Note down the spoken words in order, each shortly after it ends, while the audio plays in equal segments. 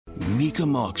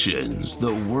Mecum Auctions,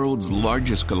 the world's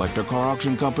largest collector car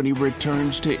auction company,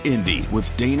 returns to Indy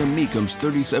with Dana Mecum's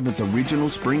 37th Original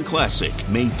Spring Classic,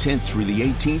 May 10th through the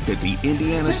 18th at the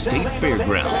Indiana State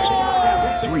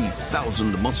Fairgrounds.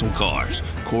 3,000 muscle cars,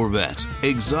 Corvettes,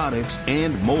 exotics,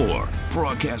 and more.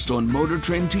 Broadcast on Motor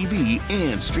Trend TV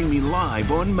and streaming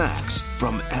live on Max.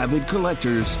 From avid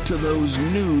collectors to those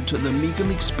new to the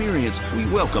Mecum experience, we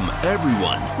welcome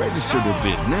everyone. Register to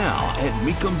bid now at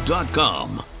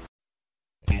Mecum.com.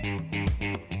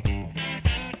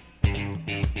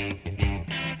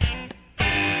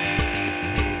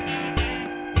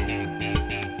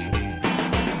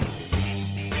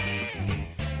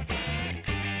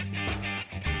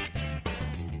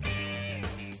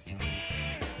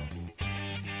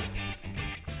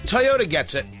 Toyota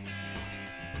gets it.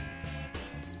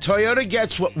 Toyota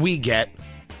gets what we get,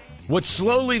 what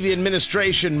slowly the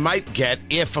administration might get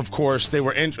if, of course, they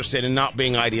were interested in not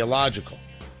being ideological.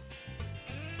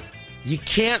 You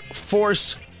can't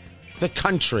force the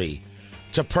country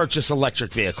to purchase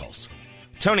electric vehicles.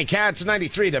 Tony Katz,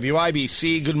 93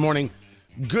 WIBC. Good morning.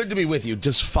 Good to be with you.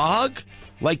 Does fog,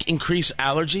 increase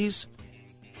allergies?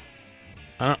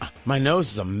 My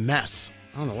nose is a mess.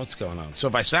 I don't know what's going on. So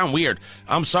if I sound weird,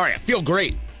 I'm sorry. I feel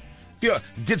great.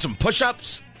 Did some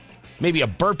push-ups, maybe a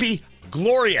burpee.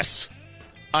 Glorious,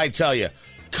 I tell you.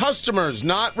 Customers,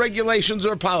 not regulations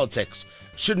or politics,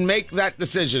 should make that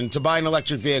decision to buy an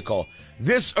electric vehicle.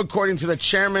 This, according to the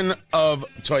chairman of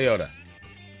Toyota.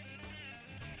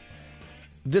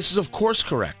 This is, of course,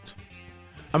 correct.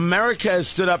 America has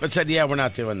stood up and said, yeah, we're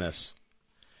not doing this.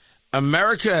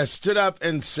 America has stood up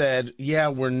and said, yeah,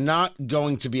 we're not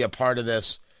going to be a part of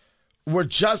this. We're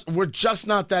just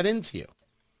not that into you.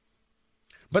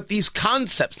 But these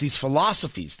concepts, these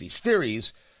philosophies, these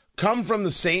theories come from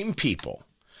the same people,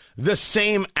 the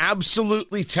same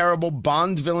absolutely terrible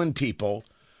Bond villain people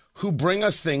who bring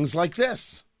us things like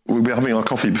this. We'll be having our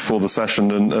coffee before the session,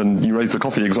 and you raised the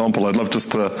coffee example. I'd love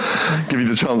just to give you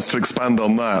the chance to expand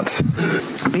on that.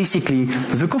 Basically,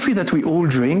 the coffee that we all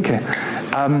drink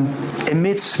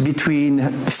emits between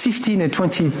 15 and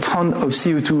 20 tons of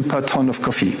CO2 per ton of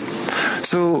coffee.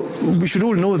 So we should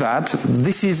all know that.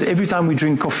 This is every time we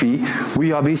drink coffee,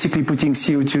 we are basically putting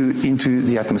CO2 into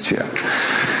the atmosphere.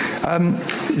 One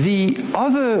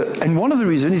of the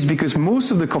reasons is because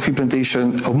most of the coffee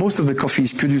plantation, or most of the coffee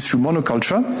is produced through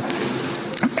monoculture,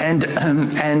 and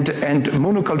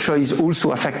monoculture is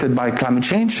also affected by climate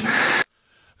change.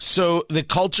 So the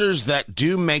cultures that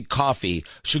do make coffee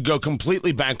should go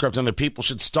completely bankrupt and the people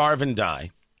should starve and die.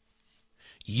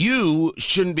 You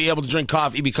shouldn't be able to drink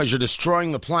coffee because you're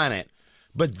destroying the planet,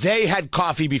 but they had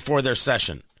coffee before their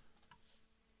session.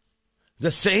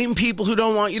 The same people who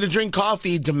don't want you to drink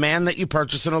coffee demand that you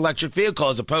purchase an electric vehicle,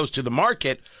 as opposed to the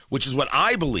market, which is what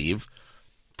I believe,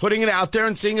 putting it out there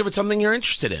and seeing if it's something you're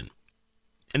interested in,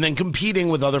 and then competing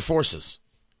with other forces.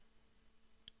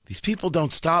 These people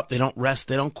don't stop, they don't rest,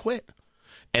 they don't quit.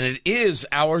 And it is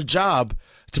our job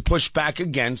to push back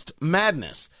against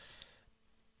madness.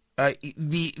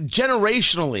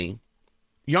 Generationally,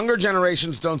 younger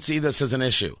generations don't see this as an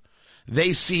issue.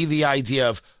 They see the idea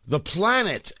of the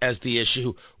planet as the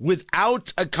issue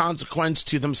without a consequence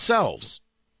to themselves.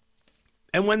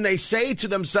 And when they say to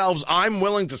themselves, I'm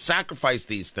willing to sacrifice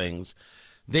these things,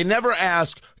 they never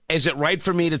ask, is it right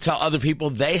for me to tell other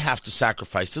people they have to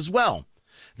sacrifice as well?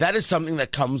 That is something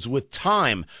that comes with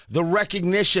time. The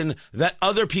recognition that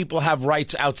other people have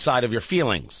rights outside of your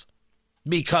feelings.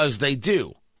 Because they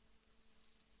do.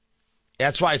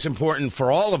 That's why it's important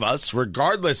for all of us,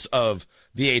 regardless of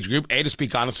the age group, A, to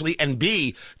speak honestly, and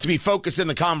B, to be focused in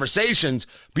the conversations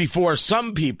before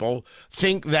some people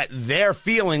think that their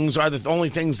feelings are the only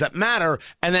things that matter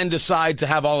and then decide to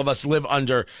have all of us live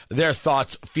under their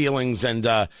thoughts, feelings, and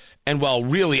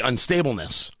really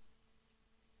unstableness.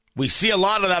 We see a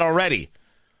lot of that already.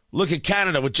 Look at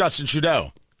Canada with Justin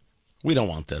Trudeau. We don't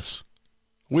want this.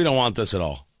 We don't want this at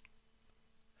all.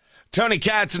 Tony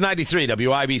Katz, 93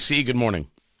 WIBC. Good morning.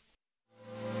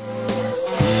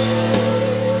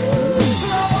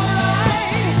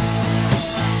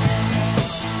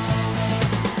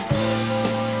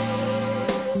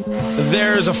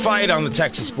 There's a fight on the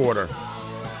Texas border.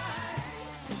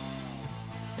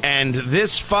 And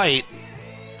this fight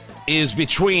is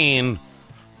between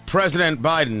President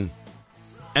Biden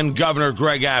and Governor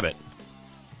Greg Abbott.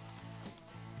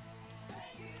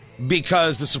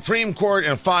 Because the Supreme Court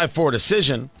in a 5-4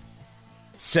 decision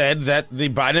said that the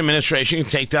Biden administration can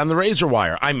take down the razor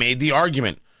wire. I made the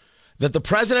argument that the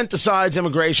president decides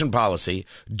immigration policy,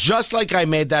 just like I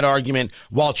made that argument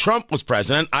while Trump was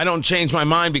president. I don't change my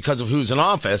mind because of who's in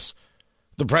office.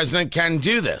 The president can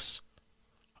do this.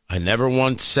 I never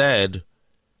once said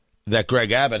that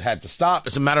Greg Abbott had to stop.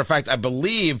 As a matter of fact, I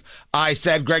believe I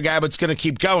said Greg Abbott's going to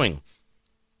keep going.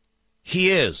 He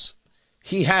is.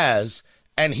 He has,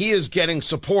 and he is getting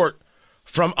support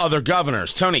from other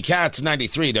governors. Tony Katz,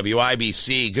 93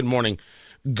 WIBC. Good morning.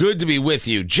 Good to be with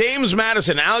you. James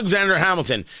Madison, Alexander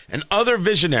Hamilton, and other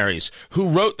visionaries who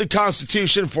wrote the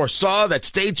Constitution foresaw that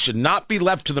states should not be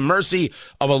left to the mercy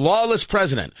of a lawless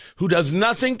president who does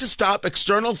nothing to stop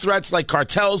external threats like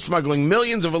cartels smuggling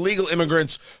millions of illegal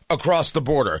immigrants across the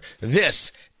border.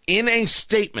 This in a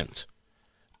statement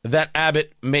that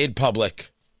Abbott made public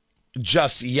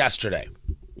just yesterday.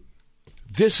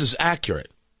 This is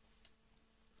accurate.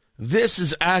 This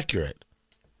is accurate.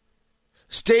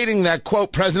 Stating that,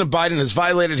 quote, President Biden has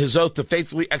violated his oath to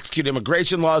faithfully execute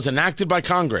immigration laws enacted by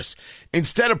Congress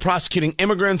instead of prosecuting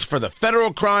immigrants for the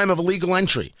federal crime of illegal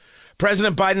entry.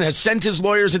 President Biden has sent his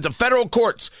lawyers into federal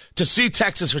courts to sue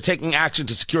Texas for taking action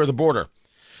to secure the border.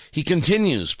 He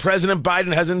continues, President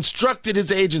Biden has instructed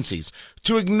his agencies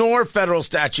to ignore federal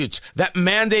statutes that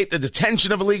mandate the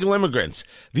detention of illegal immigrants.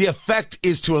 The effect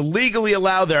is to illegally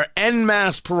allow their en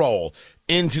masse parole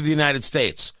into the United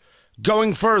States.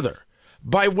 Going further,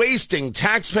 by wasting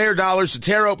taxpayer dollars to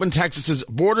tear open Texas's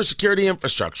border security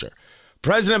infrastructure,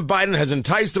 President Biden has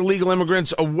enticed illegal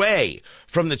immigrants away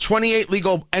from the 28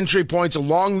 legal entry points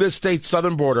along this state's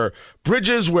southern border,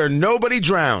 bridges where nobody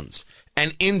drowns,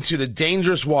 and into the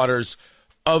dangerous waters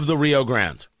of the Rio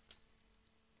Grande.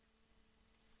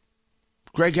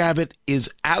 Greg Abbott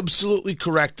is absolutely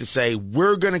correct to say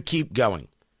we're going to keep going.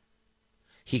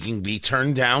 He can be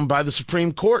turned down by the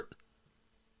Supreme Court.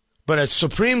 But a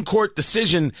Supreme Court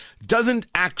decision doesn't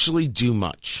actually do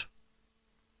much.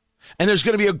 And there's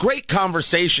going to be a great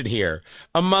conversation here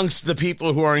amongst the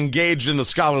people who are engaged in the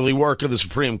scholarly work of the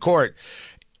Supreme Court.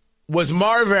 Was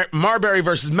Marbury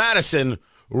versus Madison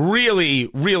really,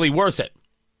 really worth it?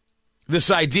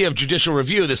 This idea of judicial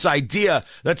review, this idea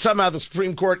that somehow the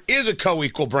Supreme Court is a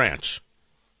co-equal branch.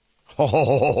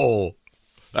 Oh,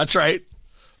 that's right.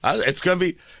 It's going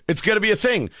to be a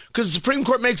thing because the Supreme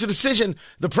Court makes a decision.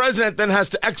 The president then has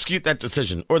to execute that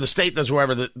decision, or the state does,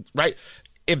 wherever, right?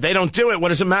 If they don't do it, what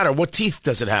does it matter? What teeth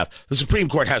does it have? The Supreme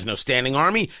Court has no standing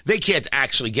army. They can't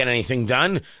actually get anything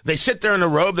done. They sit there in a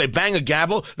robe. They bang a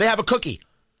gavel. They have a cookie.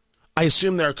 I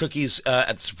assume there are cookies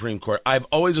at the Supreme Court. I've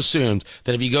always assumed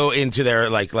that if you go into their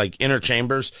like inner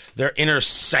chambers, their inner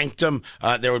sanctum,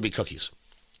 there would be cookies.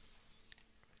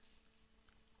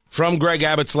 From Greg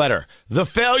Abbott's letter, the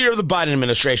failure of the Biden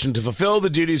administration to fulfill the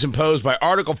duties imposed by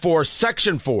Article 4,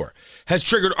 Section 4 has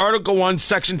triggered Article 1,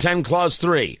 Section 10, Clause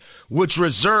 3, which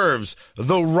reserves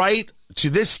the right to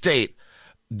this state,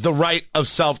 the right of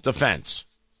self-defense.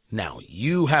 Now,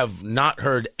 you have not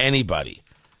heard anybody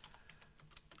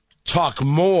talk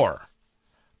more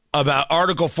about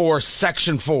Article 4,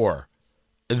 Section 4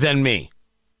 than me.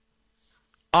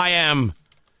 I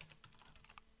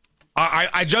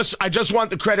just want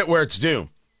the credit where it's due.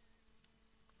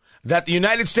 That the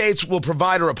United States will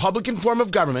provide a Republican form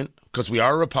of government, because we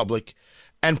are a republic,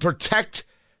 and protect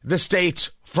the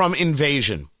states from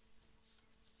invasion.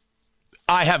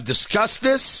 I have discussed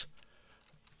this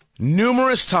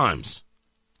numerous times.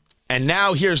 And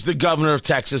now here's the governor of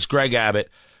Texas, Greg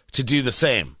Abbott, to do the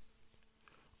same.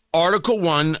 Article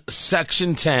 1,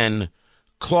 Section 10,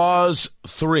 Clause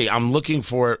 3. I'm looking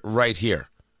for it right here.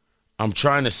 I'm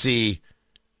trying to see,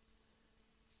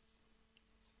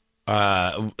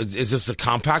 is this the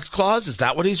compact clause? Is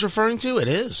that what he's referring to? It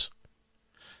is.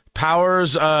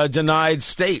 Powers denied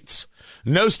states.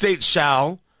 No state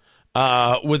shall,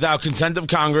 without consent of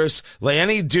Congress, lay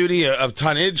any duty of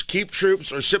tonnage, keep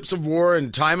troops or ships of war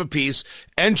in time of peace,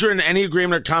 enter in any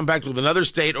agreement or compact with another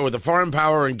state or with a foreign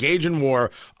power or engage in war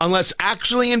unless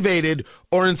actually invaded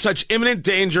or in such imminent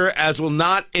danger as will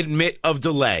not admit of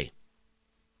delay.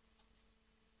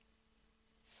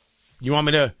 You want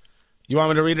me to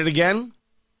read it again?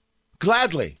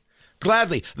 Gladly.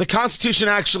 The Constitution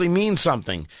actually means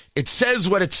something. It says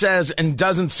what it says and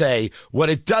doesn't say what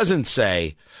it doesn't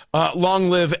say. Long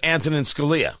live Antonin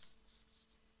Scalia.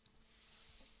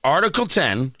 Article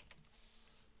 10,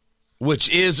 which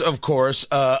is, of course,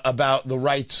 about the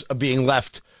rights of being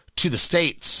left to the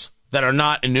states that are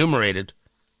not enumerated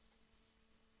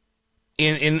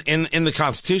in the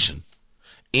Constitution,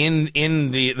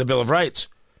 in the Bill of Rights.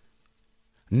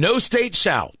 No state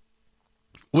shall,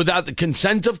 without the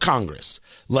consent of Congress,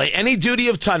 lay any duty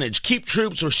of tonnage, keep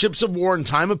troops or ships of war in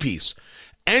time of peace,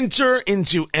 enter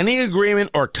into any agreement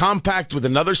or compact with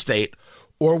another state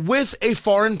or with a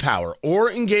foreign power or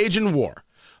engage in war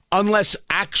unless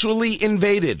actually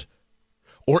invaded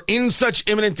or in such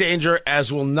imminent danger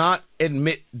as will not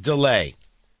admit delay.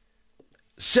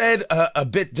 said a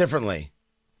bit differently.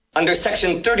 Under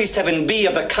Section 37B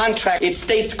of the contract, it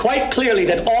states quite clearly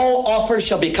that all offers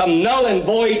shall become null and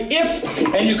void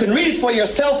if, and you can read it for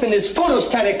yourself in this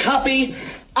photostatic copy,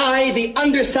 I, the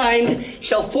undersigned,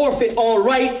 shall forfeit all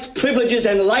rights, privileges,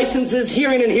 and licenses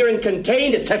herein and herein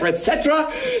contained, etc., etc.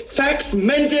 Fax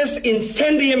mentis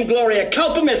incendium gloria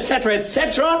culpum, etc.,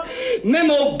 etc.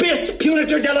 Memo bis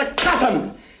punitor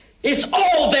delicatum. It's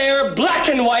all there, black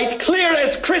and white, clear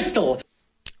as crystal.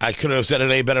 I couldn't have said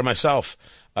it any better myself.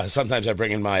 Sometimes I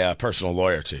bring in my personal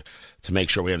lawyer to make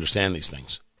sure we understand these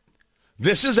things.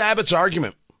 This is Abbott's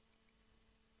argument.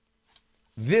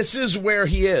 This is where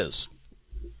he is.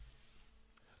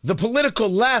 The political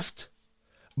left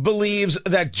believes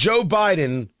that Joe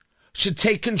Biden should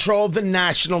take control of the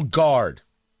National Guard.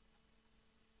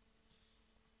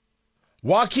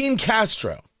 Joaquin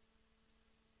Castro,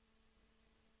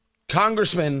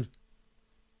 congressman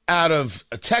out of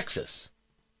Texas,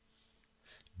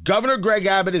 Governor Greg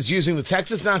Abbott is using the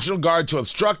Texas National Guard to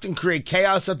obstruct and create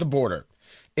chaos at the border.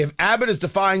 If Abbott is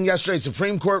defying yesterday's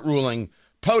Supreme Court ruling,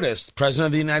 POTUS, President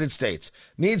of the United States,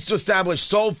 needs to establish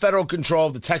sole federal control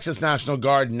of the Texas National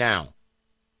Guard now.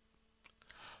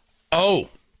 Oh,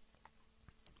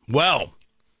 well,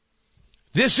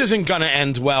 this isn't going to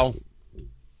end well.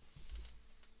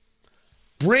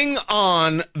 Bring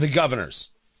on the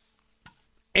governors.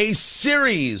 A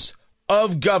series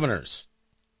of governors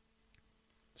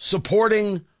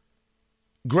supporting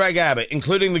Greg Abbott,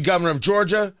 including the governor of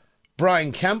Georgia,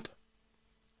 Brian Kemp,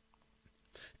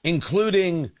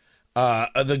 including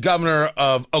the governor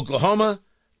of Oklahoma,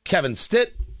 Kevin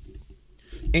Stitt,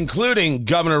 including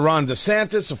Governor Ron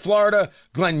DeSantis of Florida,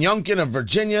 Glenn Youngkin of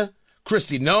Virginia,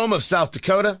 Kristi Noem of South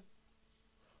Dakota,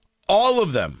 all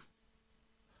of them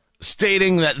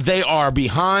stating that they are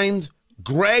behind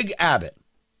Greg Abbott.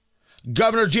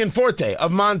 Governor Gianforte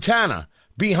of Montana,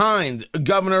 behind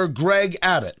Governor Greg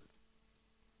Abbott.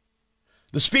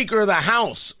 The Speaker of the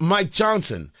House, Mike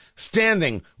Johnson,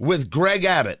 standing with Greg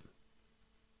Abbott.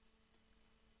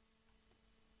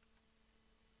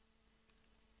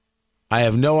 I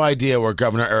have no idea where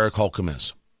Governor Eric Holcomb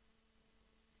is.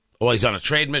 Well, he's on a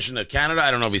trade mission to Canada. I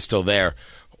don't know if he's still there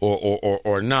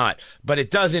or not. But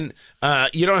it doesn't,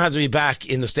 you don't have to be back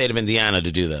in the state of Indiana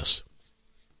to do this.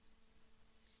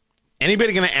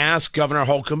 Anybody going to ask Governor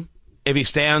Holcomb if he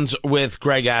stands with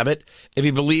Greg Abbott, if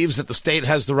he believes that the state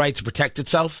has the right to protect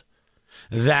itself,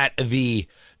 that the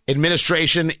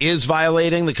administration is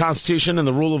violating the Constitution and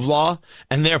the rule of law,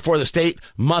 and therefore the state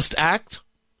must act?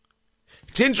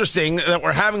 It's interesting that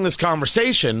we're having this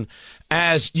conversation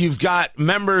as you've got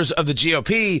members of the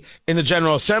GOP in the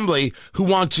General Assembly who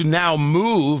want to now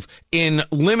move in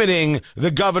limiting the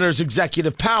governor's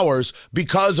executive powers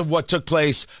because of what took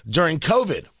place during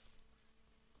COVID.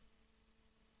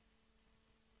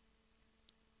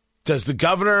 Does the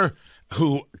governor,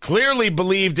 who clearly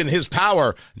believed in his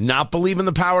power, not believe in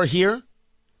the power here?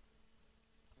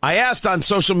 I asked on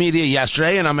social media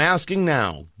yesterday, and I'm asking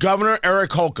now, Governor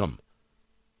Eric Holcomb,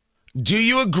 do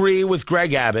you agree with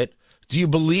Greg Abbott? Do you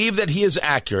believe that he is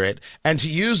accurate? And to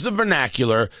use the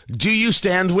vernacular, do you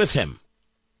stand with him?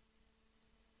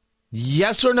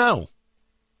 Yes or no?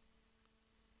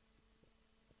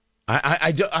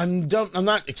 I'm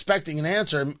not expecting an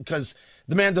answer because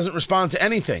the man doesn't respond to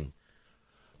anything.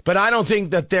 But I don't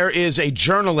think that there is a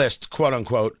journalist, quote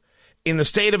unquote, in the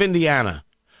state of Indiana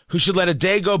who should let a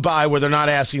day go by where they're not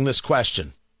asking this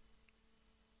question.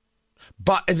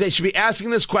 But they should be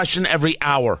asking this question every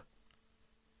hour.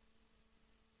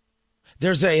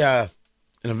 There's an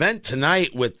event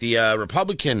tonight with the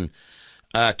Republican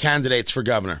candidates for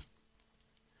governor.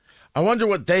 I wonder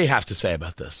what they have to say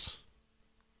about this.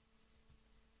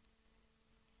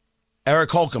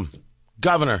 Eric Holcomb,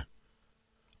 governor,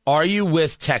 are you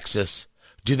with Texas?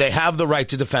 Do they have the right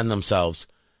to defend themselves?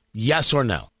 Yes or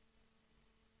no?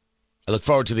 I look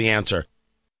forward to the answer.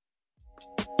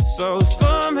 So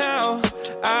somehow,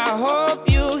 I hope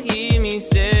you hear me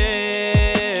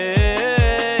say,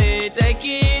 take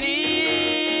it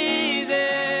easy.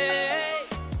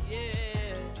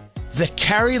 Yeah. The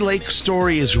Carrie Lake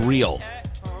story is real.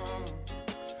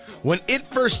 When it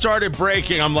first started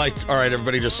breaking, I'm like, all right,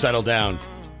 everybody just settle down.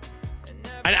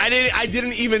 I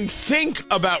didn't even think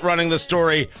about running the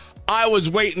story. I was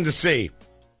waiting to see.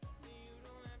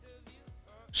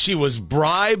 She was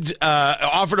bribed,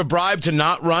 offered a bribe to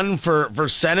not run for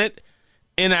Senate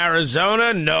in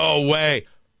Arizona? No way.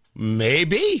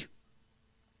 Maybe.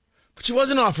 But she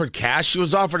wasn't offered cash. She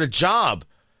was offered a job.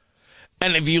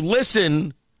 And if you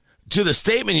listen to the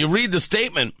statement, you read the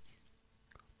statement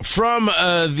from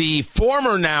the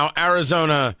former now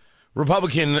Arizona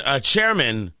Republican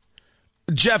chairman,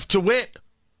 Jeff DeWitt.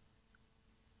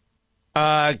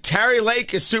 Carrie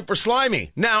Lake is super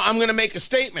slimy. Now, I'm going to make a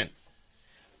statement.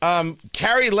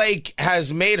 Carrie Lake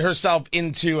has made herself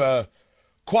into a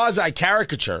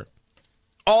quasi-caricature.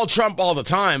 All Trump all the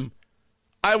time.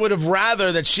 I would have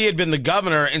rather that she had been the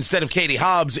governor instead of Katie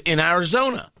Hobbs in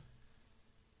Arizona.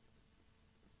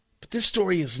 But this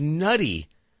story is nutty.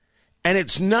 And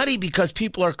it's nutty because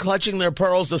people are clutching their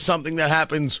pearls to something that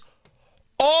happens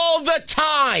all the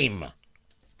time.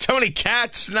 Tony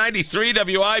Katz, 93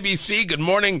 WIBC. Good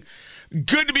morning.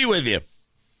 Good to be with you.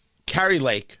 Carrie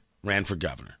Lake ran for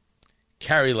governor.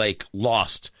 Carrie Lake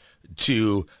lost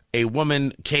to a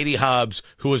woman, Katie Hobbs,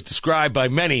 who was described by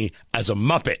many as a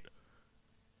Muppet.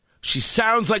 She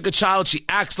sounds like a child. She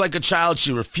acts like a child.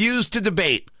 She refused to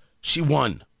debate. She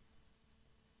won.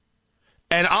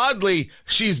 And oddly,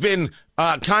 she's been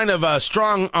kind of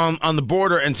strong on the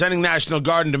border and sending National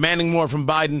Guard and demanding more from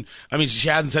Biden. I mean, she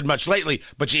hasn't said much lately,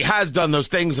 but she has done those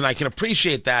things, and I can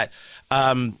appreciate that.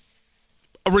 A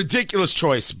ridiculous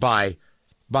choice by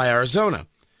Arizona,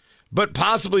 but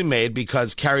possibly made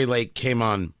because Carrie Lake came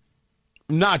on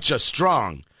not just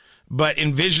strong, but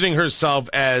envisioning herself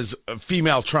as a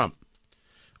female Trump,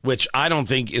 which I don't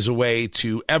think is a way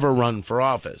to ever run for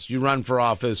office. You run for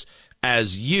office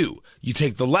as you. You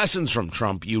take the lessons from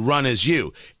Trump, you run as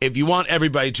you. If you want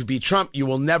everybody to be Trump, you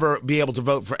will never be able to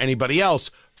vote for anybody else.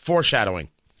 Foreshadowing.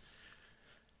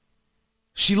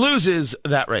 She loses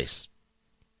that race.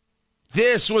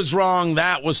 This was wrong,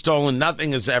 that was stolen,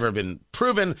 nothing has ever been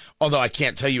proven, although I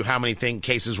can't tell you how many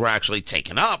cases were actually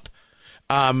taken up.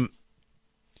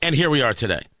 And here we are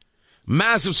today.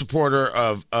 Massive supporter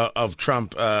of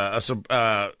Trump,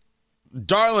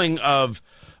 darling of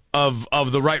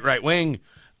the right wing.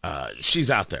 She's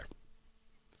out there.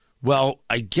 Well,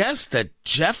 I guess that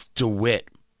Jeff DeWitt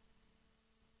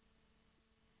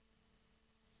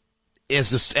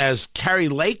is, as Carrie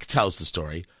Lake tells the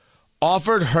story,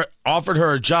 offered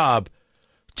her a job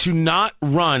to not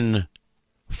run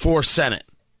for Senate.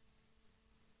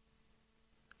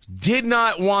 Did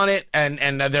not want it, and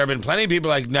there have been plenty of people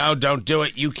like, no, don't do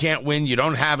it. You can't win. You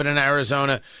don't have it in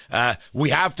Arizona.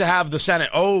 We have to have the Senate.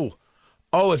 Oh,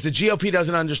 if the GOP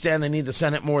doesn't understand they need the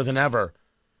Senate more than ever.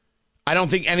 I don't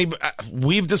think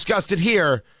we've discussed it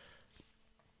here.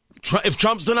 If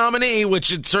Trump's the nominee,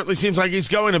 which it certainly seems like he's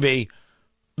going to be,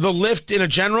 the lift in a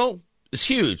general is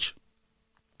huge.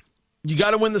 You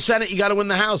got to win the Senate. You got to win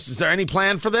the House. Is there any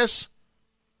plan for this?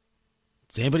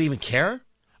 Does anybody even care?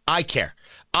 I care.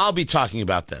 I'll be talking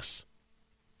about this.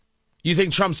 You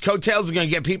think Trump's coattails are going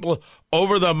to get people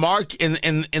over the mark in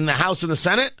the House and the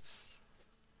Senate?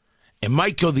 It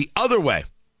might go the other way,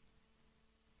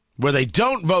 where they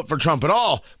don't vote for Trump at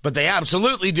all, but they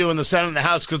absolutely do in the Senate and the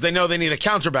House because they know they need a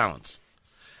counterbalance.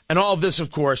 And all of this,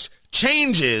 of course,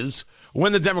 changes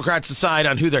when the Democrats decide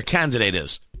on who their candidate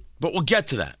is. But we'll get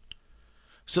to that.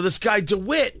 So this guy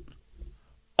DeWitt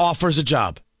offers a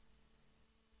job.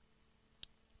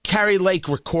 Carrie Lake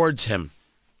records him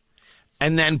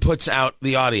and then puts out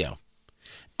the audio.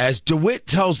 As DeWitt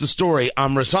tells the story,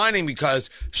 I'm resigning because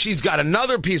she's got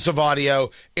another piece of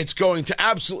audio. It's going to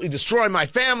absolutely destroy my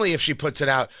family if she puts it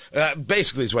out.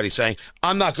 Basically is what he's saying.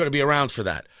 I'm not going to be around for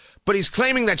that. But he's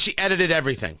claiming that she edited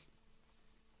everything.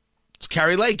 It's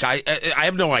Carrie Lake. I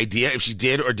have no idea if she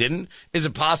did or didn't. Is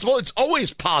it possible? It's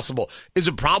always possible. Is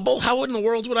it probable? How in the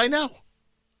world would I know?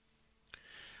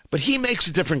 But he makes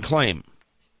a different claim.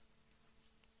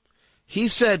 He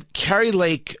said Carrie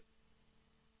Lake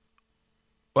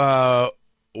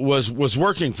was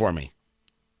working for me.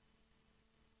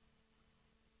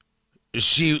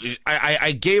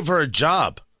 I gave her a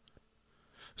job.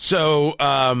 So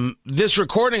this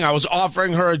recording, I was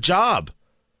offering her a job.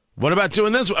 What about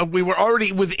doing this? We were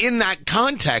already within that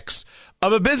context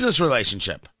of a business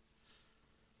relationship.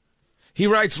 He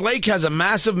writes, Lake has a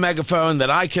massive megaphone that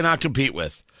I cannot compete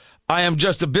with. I am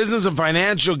just a business and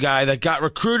financial guy that got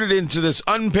recruited into this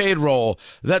unpaid role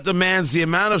that demands the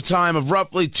amount of time of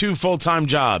roughly 2 full-time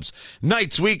jobs.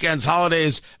 Nights, weekends,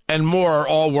 holidays, and more are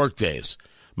all work days.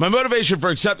 My motivation for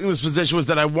accepting this position was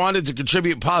that I wanted to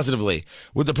contribute positively,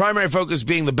 with the primary focus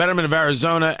being the betterment of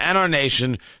Arizona and our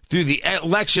nation through the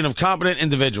election of competent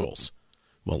individuals.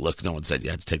 Well, look, no one said you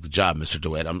had to take the job, Mr.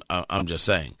 DeWitt. I'm just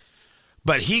saying.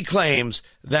 But he claims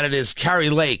that it is Carrie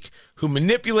Lake who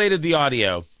manipulated the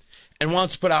audio and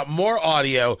wants to put out more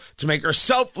audio to make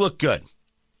herself look good.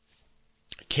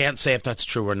 I can't say if that's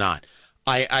true or not.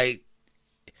 I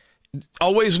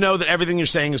always know that everything you're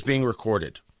saying is being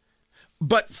recorded.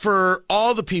 But for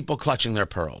all the people clutching their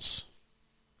pearls,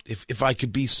 if I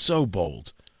could be so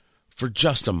bold for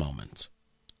just a moment,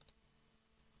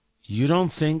 you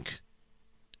don't think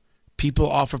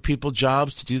People offer people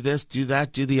jobs to do this, do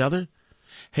that, do the other.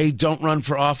 Hey, don't run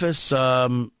for office.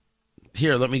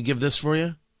 Here, let me give this for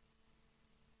you.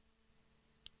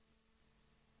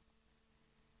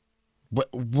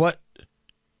 What?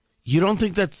 You don't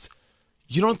think that's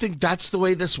the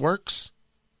way this works?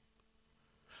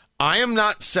 I am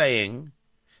not saying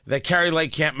that Carrie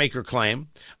Lake can't make her claim.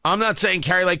 I'm not saying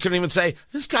Carrie Lake couldn't even say,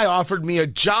 this guy offered me a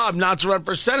job not to run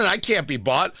for Senate. I can't be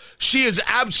bought. She is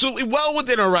absolutely well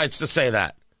within her rights to say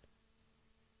that.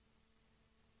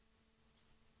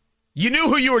 You knew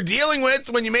who you were dealing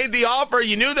with when you made the offer.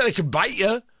 You knew that it could bite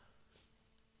you.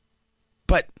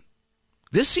 But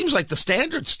this seems like the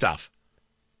standard stuff.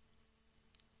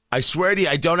 I swear to you,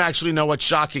 I don't actually know what's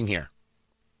shocking here.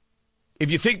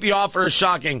 If you think the offer is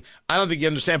shocking, I don't think you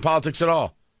understand politics at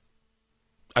all.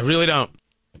 I really don't.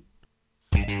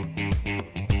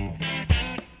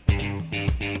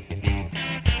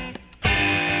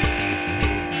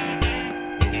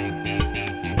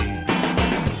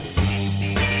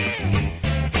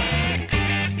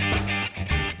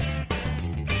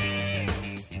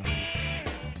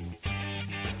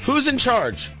 Who's in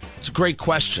charge? It's a great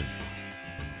question.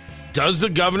 Does the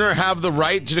governor have the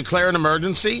right to declare an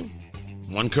emergency?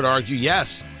 One could argue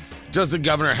yes. Does the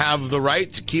governor have the right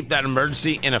to keep that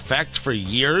emergency in effect for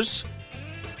years?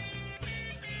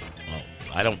 Well,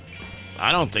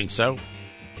 I don't think so.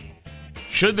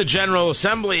 Should the General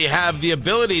Assembly have the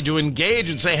ability to engage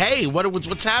and say, hey,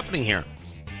 what's happening here?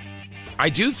 I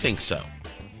do think so.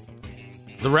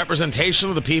 The representation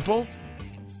of the people?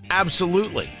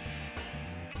 Absolutely.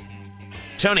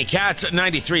 Tony Katz at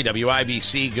 93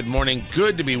 WIBC. Good morning.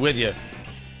 Good to be with you.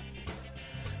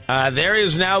 There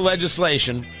is now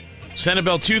legislation. Senate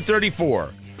Bill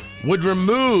 234 would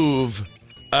remove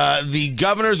the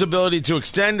governor's ability to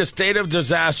extend a state of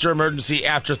disaster emergency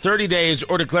after 30 days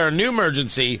or declare a new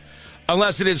emergency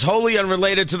unless it is wholly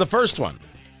unrelated to the first one.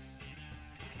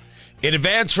 It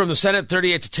advanced from the Senate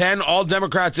 38 to 10. All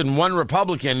Democrats and one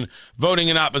Republican voting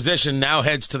in opposition now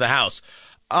heads to the House.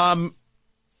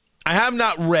 I have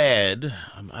not read,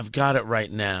 I've got it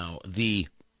right now, the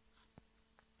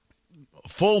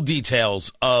full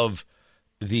details of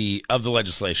the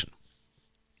legislation.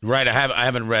 Right, I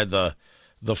haven't read the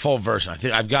full version. I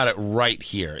think I've got it right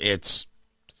here. It's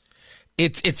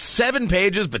 7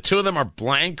 pages, but 2 of them are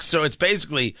blank, so it's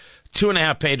basically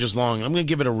 2.5 pages long. I'm going to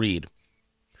give it a read.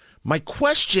 My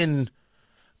question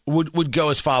would go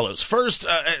as follows. First,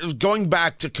 going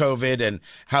back to COVID and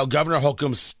how Governor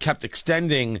Holcomb kept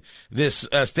extending this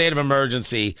state of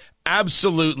emergency,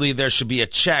 absolutely there should be a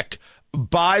check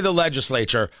by the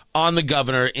legislature on the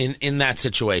governor in that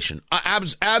situation.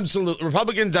 Absolutely.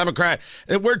 Republican, Democrat,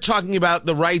 we're talking about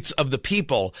the rights of the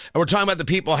people, and we're talking about the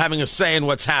people having a say in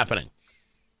what's happening.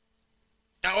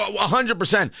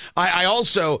 100%. I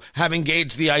also have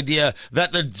engaged the idea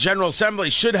that the General Assembly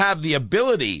should have the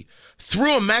ability,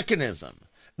 through a mechanism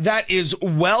that is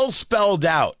well spelled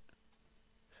out,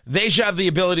 they should have the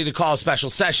ability to call a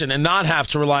special session and not have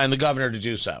to rely on the governor to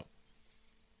do so.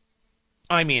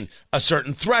 I mean, a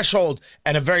certain threshold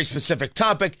and a very specific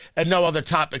topic, and no other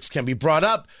topics can be brought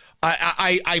up.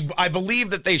 I believe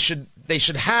that they should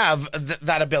have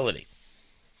that ability.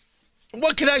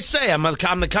 What can I say? I'm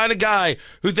the kind of guy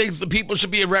who thinks the people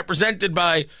should be represented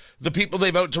by the people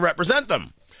they vote to represent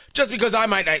them. Just because I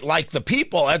might not like the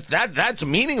people, that's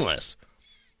meaningless.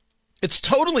 It's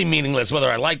totally meaningless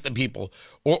whether I like the people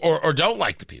or don't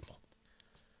like the people.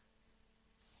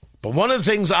 But one of the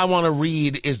things I want to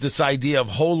read is this idea of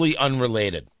wholly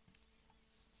unrelated.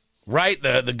 Right?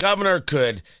 The governor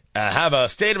could have a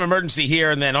state of emergency here,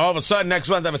 and then all of a sudden next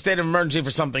month have a state of emergency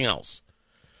for something else.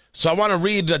 So I want to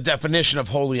read the definition of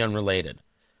wholly unrelated.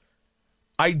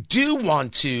 I do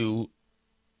want to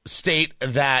state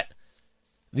that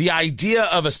the idea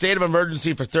of a state of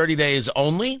emergency for 30 days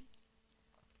only,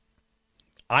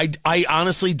 I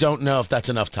honestly don't know if that's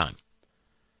enough time.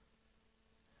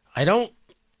 I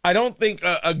don't think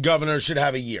a governor should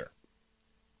have a year.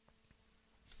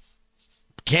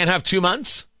 Can't have 2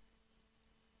 months?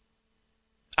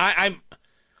 I'm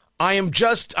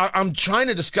trying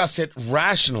to discuss it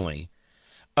rationally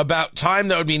about time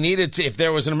that would be needed to, if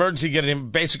there was an emergency, get a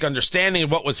basic understanding of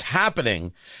what was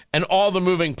happening and all the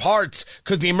moving parts,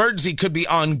 because the emergency could be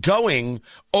ongoing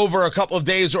over a couple of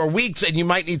days or weeks, and you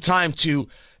might need time to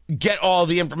get all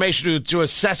the information to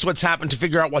assess what's happened to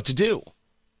figure out what to do.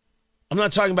 I'm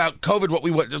not talking about COVID, what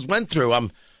we just went through.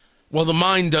 The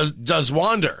mind does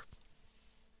wander.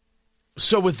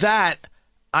 So with that,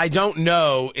 I don't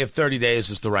know if 30 days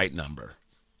is the right number.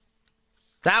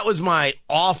 That was my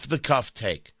off-the-cuff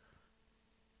take.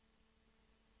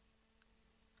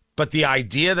 But the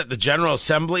idea that the General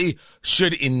Assembly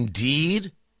should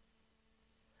indeed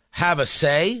have a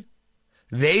say,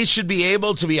 they should be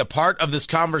able to be a part of this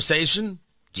conversation,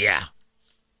 yeah,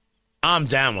 I'm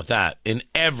down with that in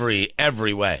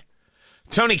every way.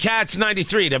 Tony Katz,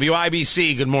 93,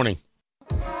 WIBC, good morning.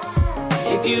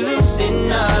 If you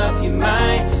loosen up, you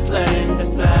might just learn to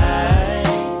fly.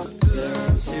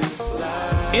 Learn to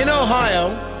fly. In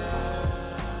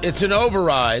Ohio, it's an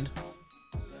override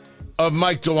of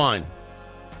Mike DeWine,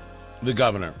 the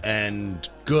governor, and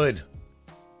good.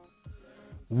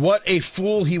 What a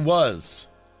fool he was.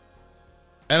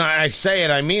 And I say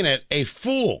it, I mean it, a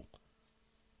fool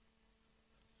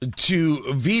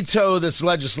to veto this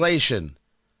legislation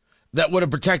that would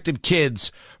have protected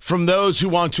kids from those who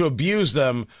want to abuse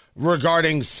them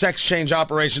regarding sex change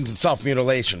operations and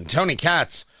self-mutilation. Tony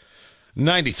Katz,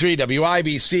 93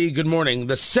 WIBC, good morning.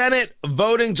 The Senate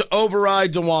voting to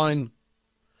override DeWine.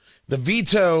 The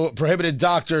veto prohibited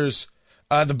doctors,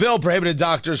 the bill prohibited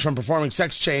doctors from performing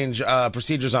sex change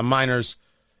procedures on minors.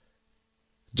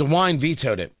 DeWine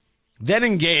vetoed it, then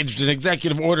engaged an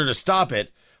executive order to stop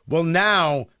it. Well,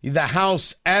 now the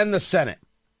House and the Senate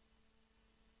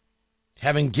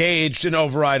have engaged in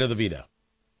override of the veto.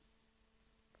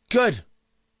 Good.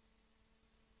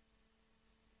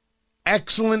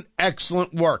 Excellent,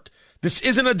 excellent work. This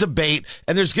isn't a debate,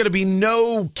 and there's going to be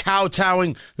no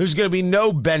kowtowing. There's going to be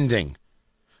no bending.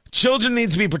 Children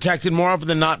need to be protected more often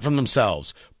than not from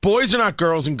themselves. Boys are not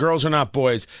girls, and girls are not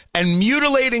boys. And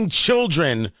mutilating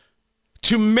children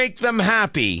to make them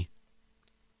happy,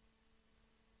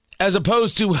 as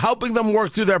opposed to helping them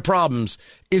work through their problems,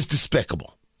 is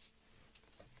despicable.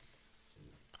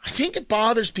 I think it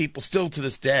bothers people still to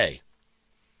this day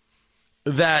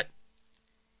that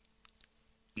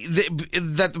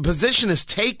the position is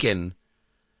taken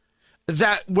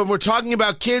that when we're talking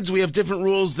about kids, we have different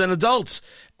rules than adults.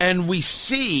 And we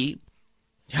see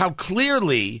how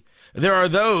clearly there are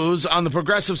those on the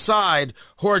progressive side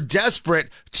who are desperate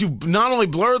to not only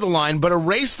blur the line, but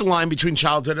erase the line between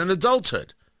childhood and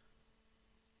adulthood.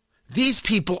 These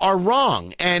people are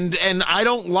wrong. And I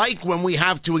don't like when we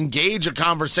have to engage a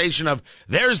conversation of,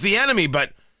 there's the enemy,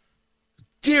 but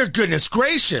dear goodness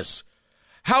gracious,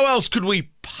 how else could we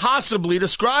possibly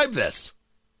describe this?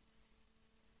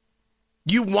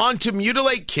 You want to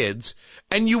mutilate kids,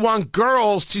 and you want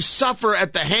girls to suffer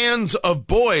at the hands of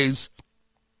boys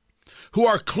who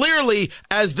are clearly,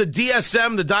 as the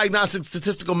DSM, the Diagnostic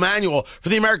Statistical Manual for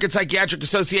the American Psychiatric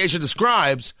Association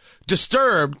describes,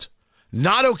 disturbed,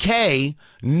 not okay,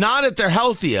 not at their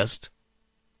healthiest.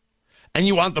 And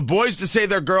you want the boys to say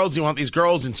they're girls. You want these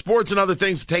girls in sports and other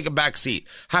things to take a back seat,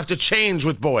 have to change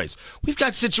with boys. We've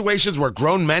got situations where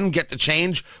grown men get to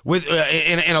change with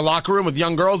in a locker room with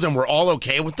young girls, and we're all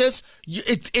okay with this.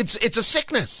 It's a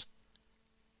sickness.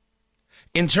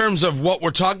 In terms of what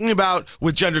we're talking about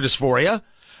with gender dysphoria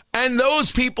and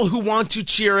those people who want to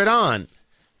cheer it on.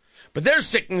 But their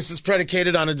sickness is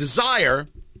predicated on a desire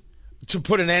to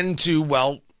put an end to,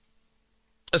 well,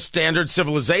 a standard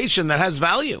civilization that has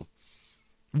value.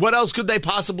 What else could they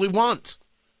possibly want?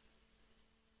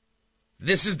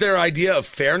 This is their idea of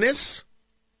fairness?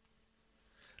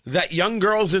 That young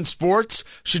girls in sports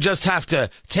should just have to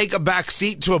take a back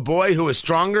seat to a boy who is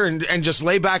stronger and just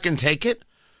lay back and take it?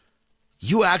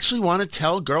 You actually want to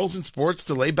tell girls in sports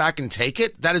to lay back and take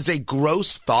it? That is a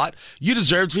gross thought you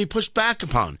deserve to be pushed back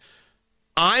upon.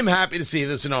 I'm happy to see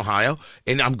this in Ohio,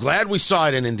 and I'm glad we saw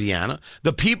it in Indiana.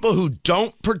 The people who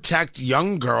don't protect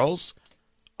young girls,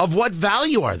 of what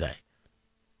value are they?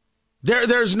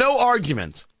 There's no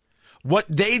argument. What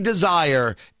they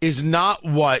desire is not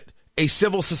what a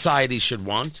civil society should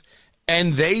want,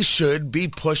 and they should be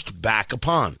pushed back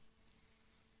upon.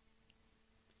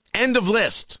 End of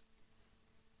list.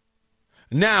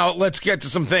 Now, let's get to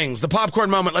some things. The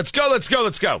popcorn moment. Let's go.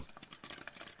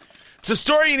 It's a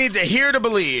story you need to hear to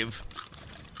believe.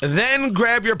 Then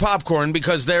grab your popcorn,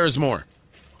 because there is more.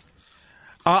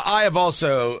 I have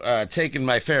also taken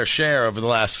my fair share over the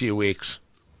last few weeks.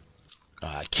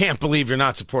 I can't believe you're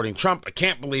not supporting Trump. I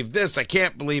can't believe this. I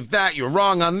can't believe that. You're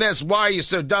wrong on this. Why are you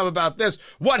so dumb about this?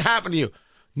 What happened to you?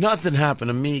 Nothing happened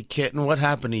to me, kitten. What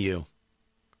happened to you?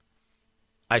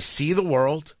 I see the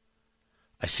world.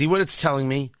 I see what it's telling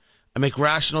me. I make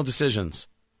rational decisions.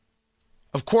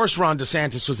 Of course, Ron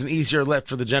DeSantis was an easier lift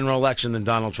for the general election than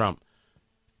Donald Trump.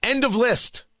 End of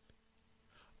list.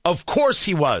 Of course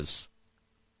he was.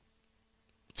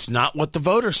 It's not what the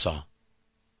voters saw.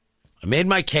 I made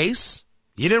my case.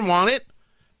 You didn't want it.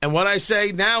 And what I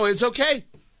say now is, okay,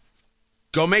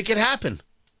 go make it happen.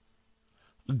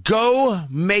 Go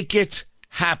make it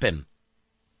happen.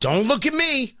 Don't look at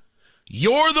me.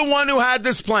 You're the one who had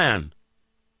this plan.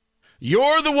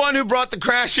 You're the one who brought the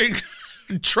crashing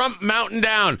Trump mountain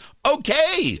down.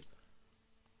 Okay.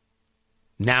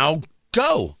 Now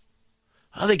go.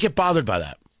 Oh, they get bothered by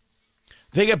that.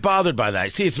 They get bothered by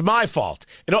that. See, it's my fault.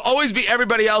 It'll always be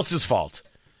everybody else's fault.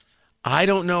 I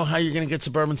don't know how you're going to get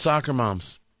suburban soccer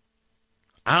moms.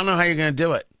 I don't know how you're going to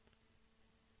do it.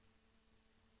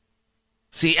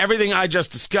 See, everything I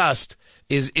just discussed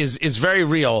is very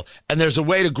real, and there's a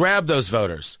way to grab those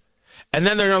voters. And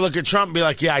then they're going to look at Trump and be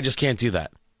like, yeah, I just can't do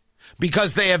that.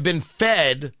 Because they have been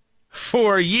fed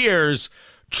for years,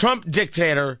 Trump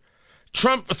dictator,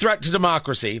 Trump threat to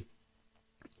democracy.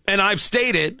 And I've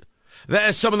stated that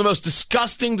is some of the most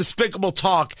disgusting, despicable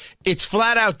talk. It's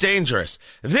flat out dangerous.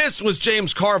 This was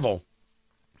James Carville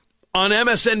on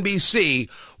MSNBC,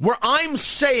 where I'm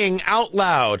saying out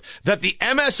loud that the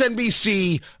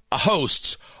MSNBC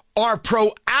hosts are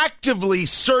proactively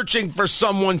searching for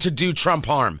someone to do Trump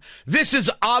harm. This is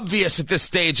obvious at this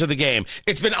stage of the game.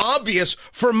 It's been obvious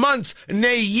for months,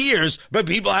 nay years, but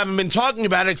people haven't been talking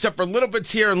about it except for little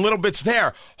bits here and little bits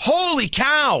there. Holy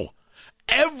cow!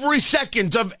 Every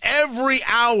second of every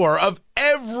hour of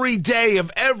every day of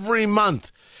every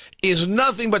month is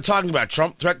nothing but talking about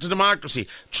Trump threat to democracy,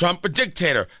 Trump a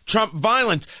dictator, Trump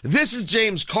violence. This is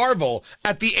James Carville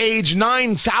at the age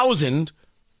 9,000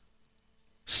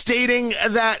 stating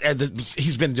that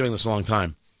he's been doing this a long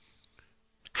time.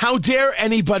 How dare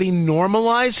anybody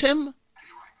normalize him?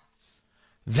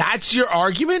 That's your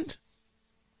argument?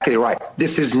 Exactly right.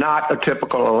 This is not a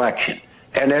typical election.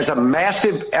 And there's a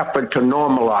massive effort to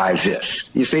normalize this.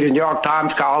 You see the New York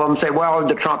Times column say, well,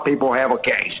 the Trump people have a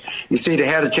case. You see the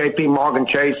head of J.P. Morgan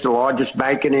Chase, the largest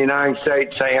bank in the United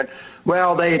States, saying,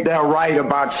 well, they're right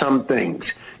about some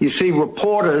things. You see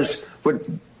reporters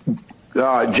with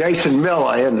Jason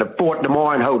Miller in the Fort Des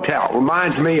Moines Hotel.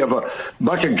 Reminds me of a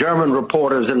bunch of German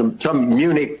reporters in some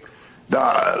Munich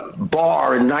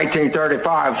bar in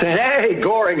 1935 saying, hey,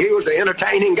 Goring, he was an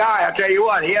entertaining guy. I tell you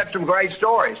what, he had some great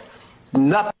stories.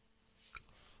 Nothing.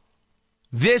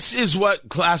 This is what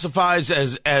classifies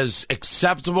as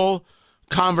acceptable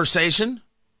conversation?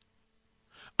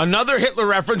 Another Hitler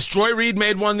reference. Joy Reid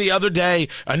made one the other day.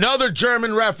 Another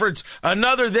German reference.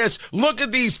 Another this. Look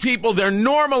at these people. They're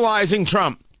normalizing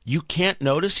Trump. You can't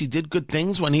notice he did good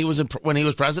things when he was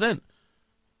president?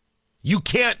 You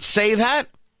can't say that?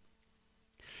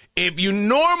 If you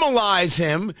normalize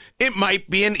him, it might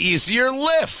be an easier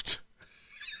lift.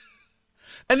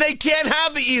 And they can't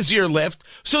have the easier lift,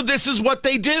 so this is what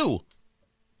they do.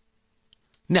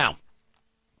 Now,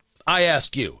 I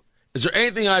ask you, is there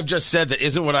anything I've just said that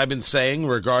isn't what I've been saying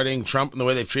regarding Trump and the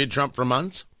way they've treated Trump for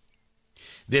months?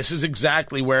 This is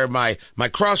exactly where my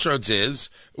crossroads is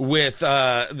with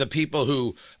the people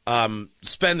who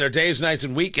spend their days, nights,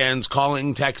 and weekends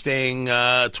calling, texting,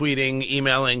 tweeting,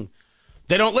 emailing.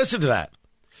 They don't listen to that.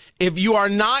 If you are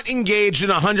not engaged in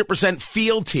 100%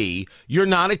 fealty, you're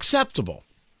not acceptable.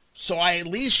 So I at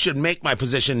least should make my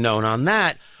position known on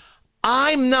that.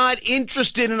 I'm not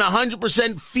interested in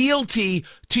 100% fealty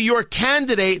to your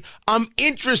candidate. I'm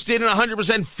interested in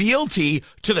 100% fealty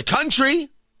to the country.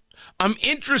 I'm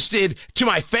interested to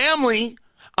my family.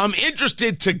 I'm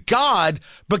interested to God.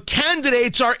 But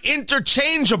candidates are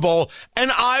interchangeable,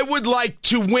 and I would like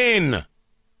to win.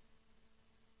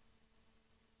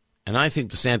 And I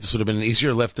think DeSantis would have been an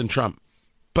easier lift than Trump.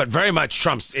 But very much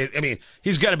Trump's, I mean,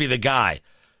 he's got to be the guy.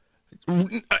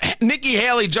 Nikki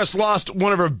Haley just lost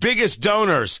one of her biggest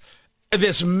donors.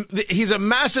 He's a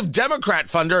massive Democrat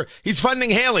funder. He's funding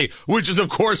Haley, which is, of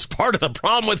course, part of the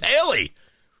problem with Haley.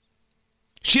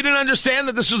 She didn't understand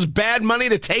that this was bad money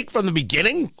to take from the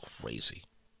beginning?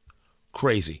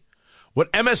 Crazy.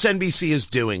 What MSNBC is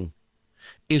doing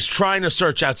is trying to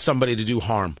search out somebody to do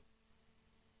harm.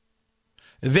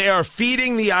 They are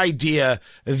feeding the idea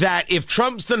that if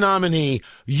Trump's the nominee,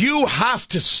 you have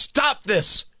to stop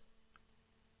this.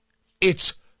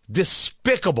 It's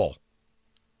despicable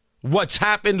what's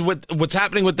happening with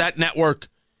that network.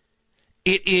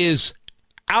 It is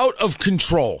out of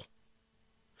control.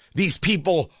 These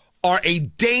people are a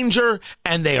danger,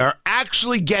 and they are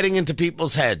actually getting into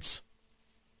people's heads.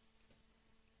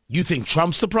 You think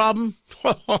Trump's the problem?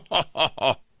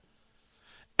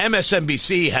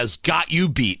 MSNBC has got you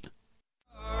beat.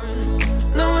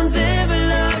 No one's ever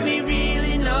loved me real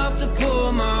enough to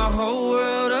pull my whole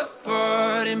world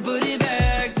apart and put it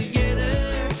back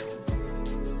together.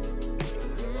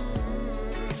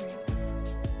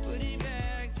 Put it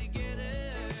back together.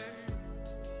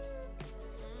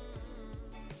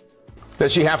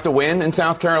 Does she have to win in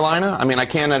South Carolina? I mean, I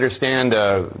can't understand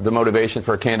the motivation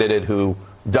for a candidate who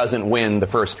doesn't win the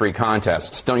first three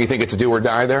contests. Don't you think it's a do or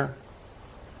die there?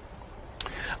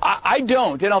 I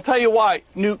don't, and I'll tell you why.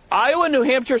 Iowa, New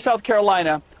Hampshire, South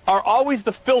Carolina are always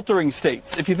the filtering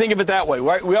states, if you think of it that way,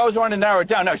 right? We always want to narrow it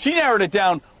down. Now, she narrowed it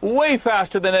down way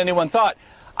faster than anyone thought.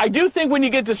 I do think when you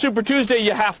get to Super Tuesday,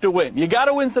 you have to win. You got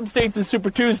to win some states in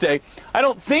Super Tuesday. I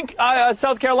don't think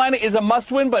South Carolina is a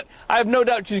must-win, but I have no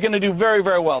doubt she's going to do very,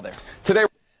 very well there. Today,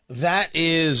 that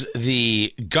is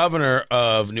the governor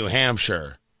of New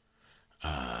Hampshire,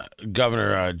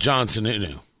 Governor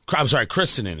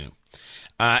Chris Sununu.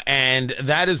 And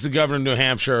that is the governor of New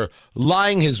Hampshire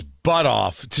lying his butt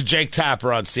off to Jake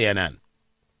Tapper on CNN.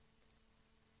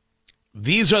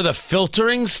 These are the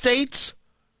filtering states?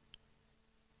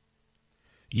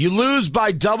 You lose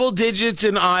by double digits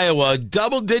in Iowa,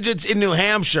 double digits in New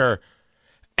Hampshire,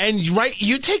 and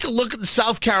you take a look at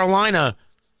South Carolina.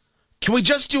 Can we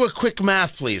just do a quick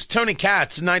math, please? Tony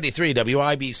Katz, 93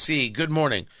 WIBC. Good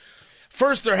morning.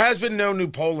 First, there has been no new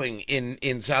polling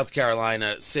in South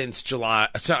Carolina since January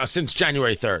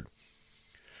 3rd.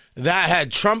 That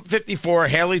had Trump 54,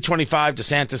 Haley 25,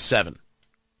 DeSantis 7.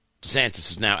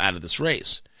 DeSantis is now out of this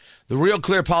race. The Real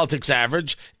Clear Politics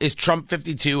average is Trump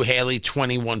 52, Haley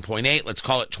 21.8. Let's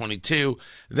call it 22.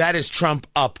 That is Trump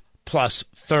up plus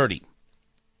 30.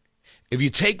 If you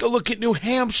take a look at New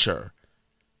Hampshire,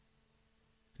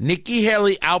 Nikki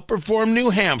Haley outperformed New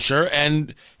Hampshire,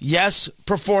 and yes,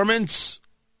 performance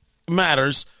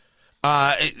matters,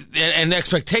 and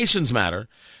expectations matter.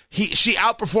 She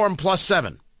outperformed plus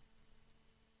 7.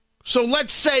 So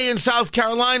let's say in South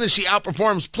Carolina she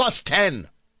outperforms plus 10.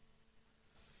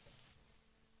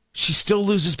 She still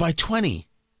loses by 20.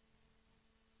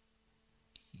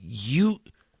 You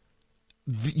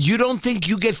don't think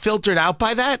you get filtered out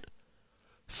by that?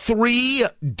 3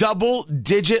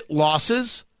 double-digit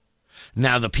losses?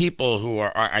 Now, the people who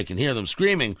are, I can hear them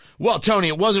screaming, well, Tony,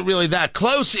 it wasn't really that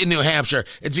close in New Hampshire.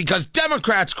 It's because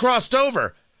Democrats crossed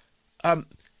over.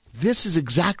 This is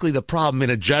exactly the problem in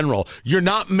a general. You're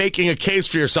not making a case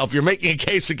for yourself. You're making a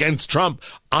case against Trump.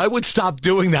 I would stop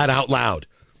doing that out loud.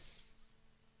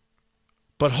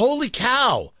 But holy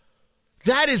cow,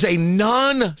 that is a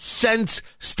nonsense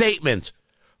statement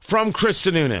from Chris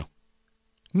Sununu.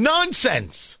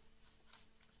 Nonsense.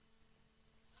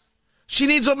 She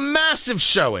needs a massive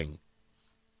showing.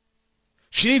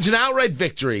 She needs an outright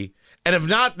victory, and if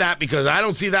not that, because I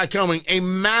don't see that coming, a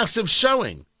massive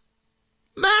showing.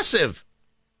 Massive.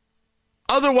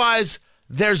 Otherwise,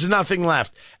 there's nothing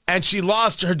left. And she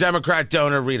lost her Democrat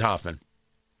donor, Reid Hoffman,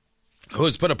 who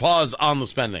has put a pause on the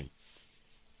spending.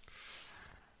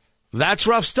 That's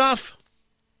rough stuff.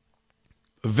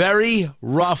 Very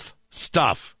rough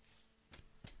stuff.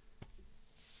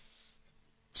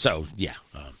 So, yeah.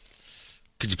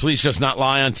 Could you please just not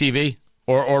lie on TV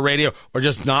or radio, or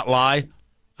just not lie?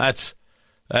 That's,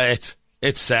 it's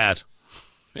sad.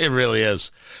 It really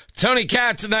is. Tony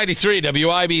Katz, 93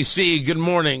 WIBC. Good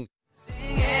morning.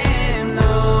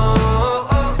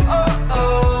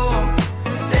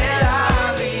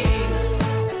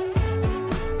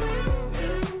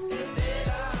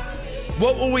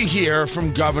 What will we hear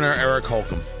from Governor Eric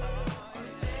Holcomb?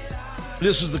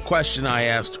 This was the question I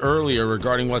asked earlier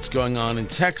regarding what's going on in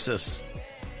Texas.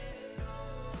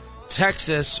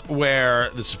 Texas,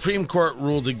 where the Supreme Court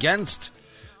ruled against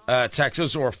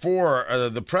Texas, or for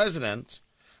the president,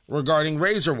 regarding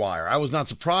razor wire. I was not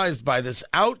surprised by this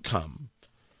outcome.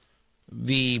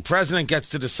 The president gets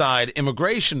to decide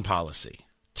immigration policy.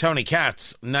 Tony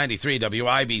Katz, 93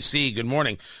 WIBC. Good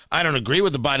morning. I don't agree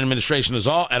with the Biden administration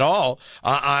at all.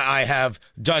 I have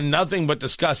done nothing but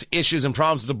discuss issues and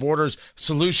problems at the borders,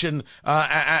 solutions at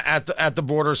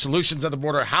the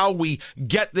border, how we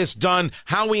get this done,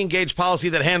 how we engage policy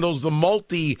that handles the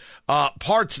multi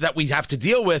parts that we have to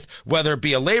deal with, whether it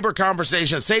be a labor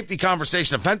conversation, a safety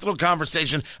conversation, a fentanyl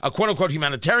conversation, a quote-unquote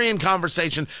humanitarian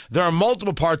conversation. There are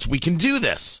multiple parts we can do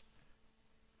this.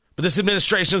 But this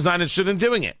administration is not interested in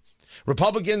doing it.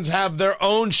 Republicans have their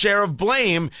own share of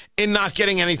blame in not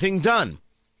getting anything done.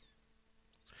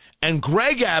 And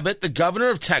Greg Abbott, the governor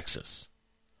of Texas,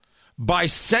 by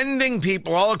sending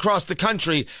people all across the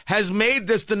country, has made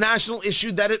this the national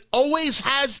issue that it always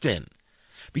has been.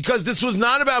 Because this was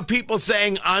not about people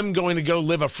saying, I'm going to go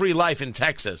live a free life in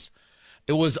Texas.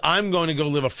 It was, I'm going to go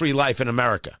live a free life in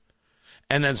America.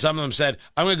 And then some of them said,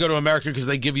 I'm going to go to America because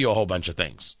they give you a whole bunch of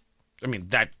things. I mean,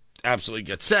 that absolutely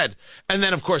gets said. And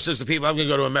then, of course, there's the people, I'm going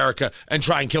to go to America and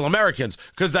try and kill Americans,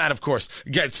 because that, of course,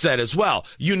 gets said as well.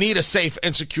 You need a safe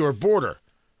and secure border.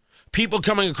 People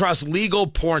coming across legal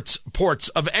ports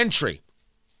of entry.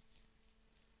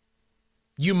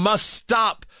 You must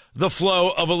stop the flow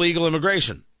of illegal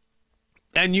immigration.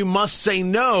 And you must say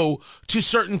no to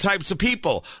certain types of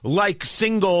people, like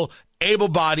single,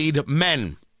 able-bodied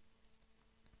men.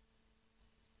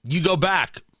 you go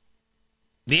back?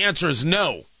 The answer is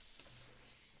no.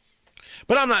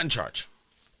 But I'm not in charge.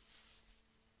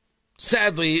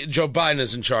 Sadly, Joe Biden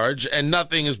is in charge, and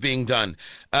nothing is being done.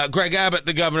 Greg Abbott,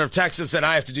 the governor of Texas, said,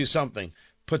 I have to do something.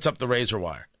 Puts up the razor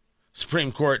wire.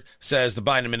 Supreme Court says the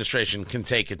Biden administration can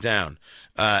take it down.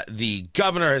 The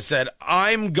governor has said,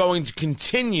 I'm going to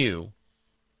continue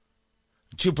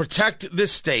to protect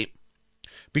this state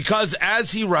because,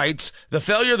 as he writes, the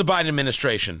failure of the Biden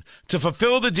administration to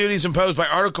fulfill the duties imposed by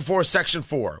Article 4, Section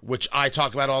 4, which I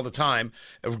talk about all the time,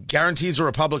 guarantees a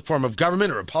Republican form of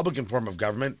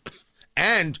government,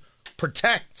 and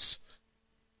protects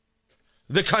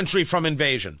the country from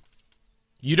invasion.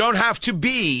 You don't have to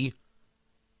be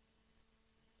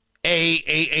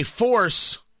a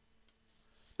force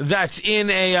that's in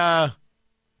a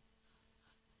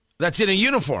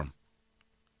uniform.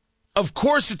 Of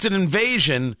course, it's an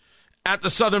invasion at the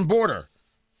southern border.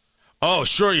 Oh,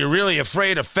 sure, you're really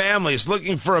afraid of families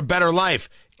looking for a better life.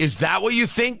 Is that what you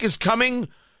think is coming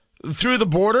through the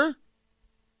border?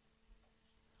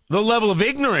 The level of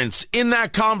ignorance in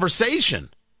that conversation.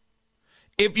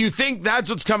 If you think that's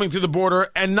what's coming through the border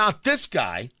and not this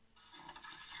guy,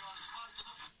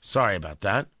 sorry about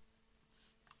that.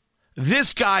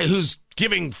 This guy who's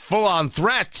giving full-on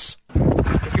threats.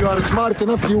 If you are smart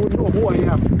enough, you would know who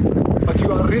I am. But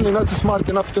you are really not smart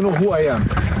enough to know who I am.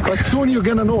 But soon you're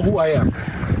going to know who I am.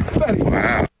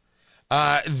 Very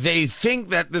They think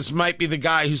that this might be the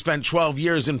guy who spent 12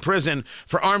 years in prison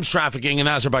for arms trafficking in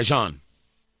Azerbaijan.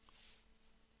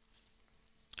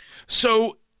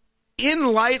 So,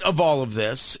 in light of all of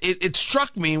this, it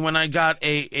struck me when I got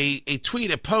a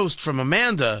tweet, a post from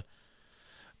Amanda,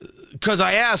 because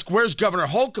I asked, where's Governor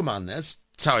Holcomb on this?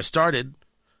 That's how I started.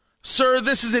 Sir,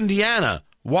 this is Indiana.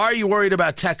 Why are you worried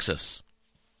about Texas?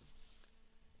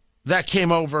 That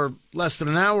came over less than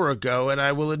an hour ago, and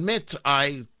I will admit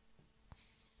I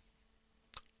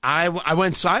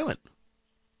went silent.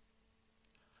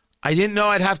 I didn't know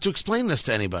I'd have to explain this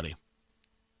to anybody.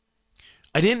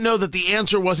 I didn't know that the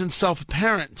answer wasn't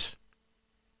self-apparent.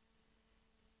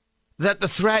 That the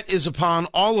threat is upon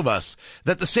all of us.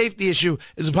 That the safety issue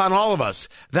is upon all of us.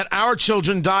 That our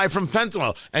children die from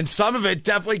fentanyl. And some of it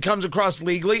definitely comes across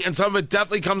legally, and some of it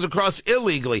definitely comes across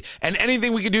illegally. And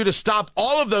anything we can do to stop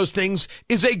all of those things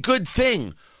is a good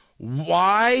thing.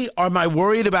 Why am I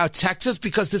worried about Texas?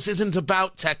 Because this isn't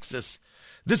about Texas.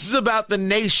 This is about the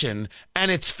nation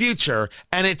and its future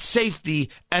and its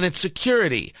safety and its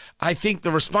security. I think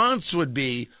the response would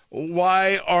be,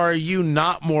 why are you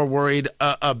not more worried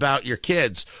about your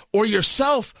kids or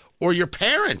yourself or your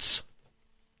parents?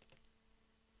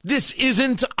 This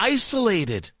isn't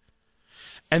isolated.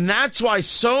 And that's why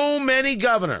so many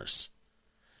governors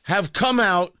have come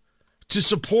out to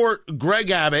support Greg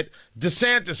Abbott,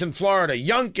 DeSantis in Florida,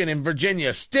 Youngkin in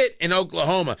Virginia, Stitt in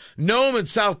Oklahoma, Noem in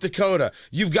South Dakota.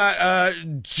 You've got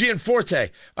Gianforte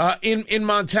in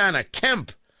Montana,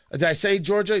 Kemp. Did I say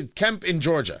Georgia? Kemp in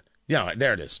Georgia. Yeah,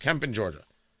 there it is. Kemp in Georgia.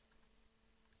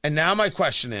 And now my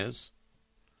question is,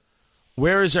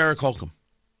 where is Eric Holcomb?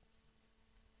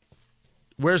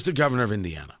 Where's the governor of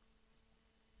Indiana?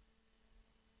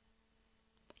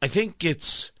 I think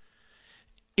it's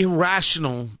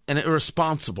irrational and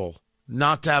irresponsible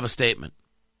not to have a statement.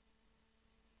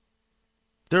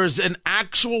 There is an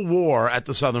actual war at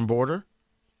the southern border.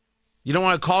 You don't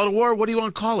want to call it a war? What do you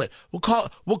want to call it? We'll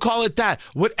call it that.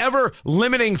 Whatever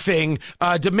limiting thing,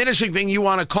 diminishing thing you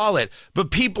want to call it.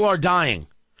 But people are dying.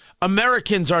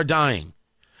 Americans are dying.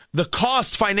 The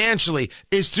cost financially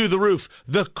is through the roof.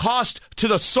 The cost to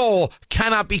the soul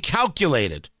cannot be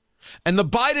calculated. And the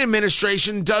Biden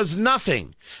administration does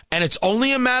nothing. And it's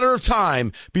only a matter of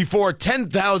time before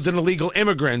 10,000 illegal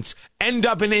immigrants end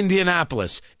up in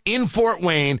Indianapolis, in Fort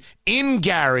Wayne, in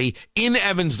Gary, in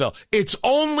Evansville. It's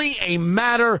only a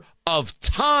matter of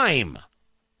time.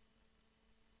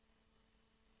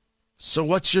 So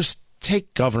what's your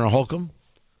take, Governor Holcomb?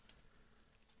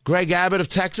 Greg Abbott of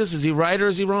Texas, is he right or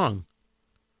is he wrong?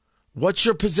 What's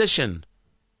your position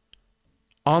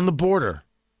on the border?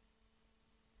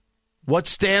 What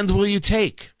stand will you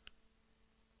take?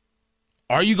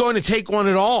 Are you going to take one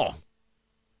at all?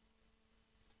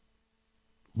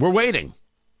 We're waiting.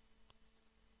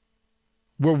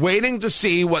 We're waiting to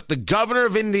see what the governor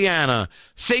of Indiana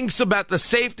thinks about the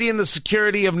safety and the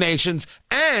security of nations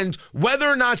and whether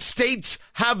or not states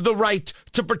have the right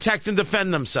to protect and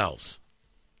defend themselves.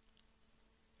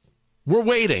 We're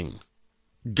waiting,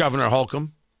 Governor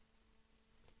Holcomb.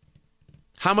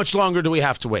 How much longer do we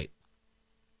have to wait?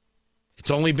 It's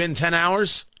only been 10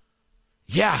 hours?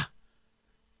 Yeah,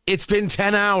 it's been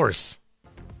 10 hours.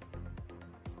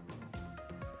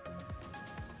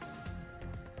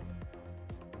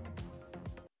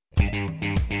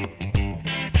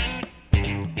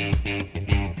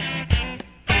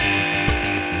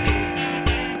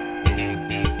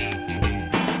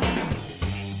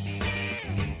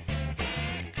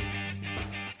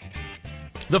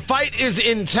 The fight is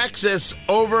in Texas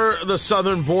over the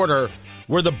southern border,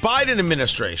 where the Biden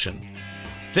administration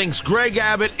thinks Greg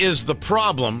Abbott is the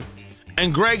problem,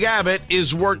 and Greg Abbott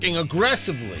is working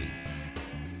aggressively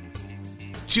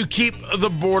to keep the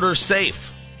border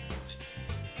safe,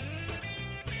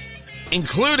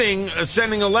 including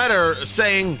sending a letter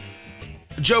saying,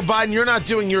 Joe Biden, you're not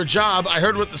doing your job. I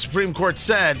heard what the Supreme Court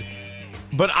said,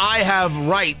 but I have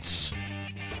rights.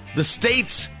 The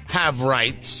states have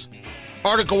rights.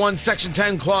 Article 1, Section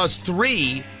 10, Clause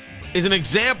 3 is an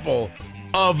example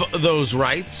of those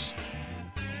rights,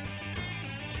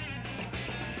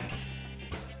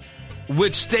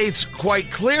 which states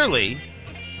quite clearly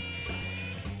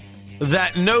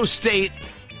that no state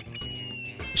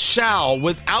shall,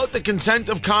 without the consent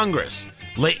of Congress,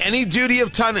 lay any duty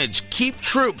of tonnage, keep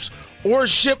troops, or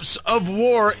ships of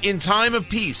war in time of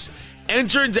peace,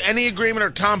 enter into any agreement or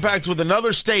compact with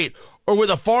another state or with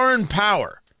a foreign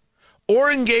power, or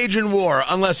engage in war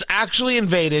unless actually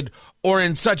invaded or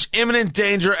in such imminent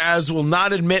danger as will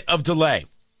not admit of delay.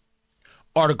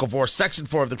 Article 4, Section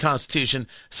 4 of the Constitution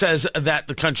says that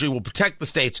the country will protect the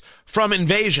states from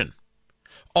invasion,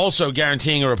 also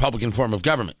guaranteeing a Republican form of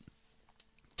government.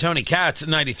 Tony Katz,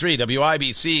 93,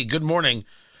 WIBC, good morning.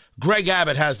 Greg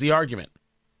Abbott has the argument.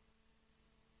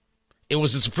 It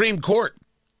was the Supreme Court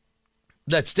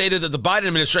that stated that the Biden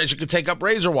administration could take up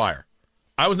razor wire.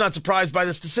 I was not surprised by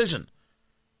this decision,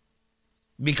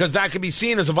 because that could be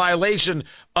seen as a violation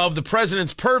of the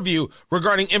president's purview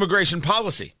regarding immigration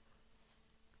policy.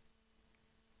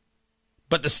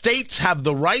 But the states have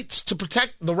the right to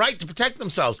protect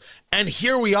themselves, and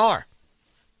here we are.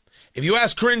 If you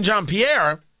ask Corinne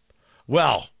Jean-Pierre,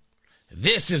 well,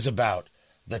 this is about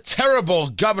the terrible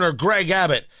Governor Greg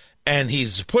Abbott, and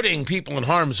he's putting people in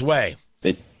harm's way.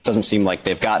 It doesn't seem like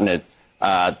they've gotten it.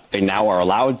 They now are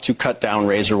allowed to cut down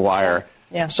razor wire.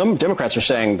 Yeah. Some Democrats are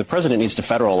saying the president needs to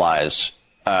federalize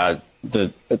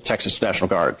the Texas National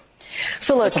Guard.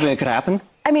 So look, that's something that could happen?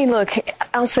 I mean, look,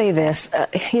 I'll say this.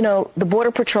 The Border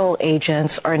Patrol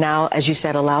agents are now, as you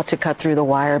said, allowed to cut through the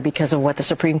wire because of what the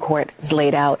Supreme Court has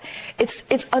laid out. It's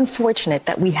unfortunate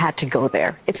that we had to go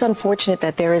there. It's unfortunate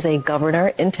that there is a governor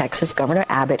in Texas, Governor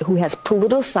Abbott, who has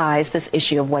politicized this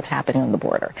issue of what's happening on the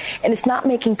border. And it's not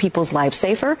making people's lives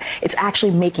safer. It's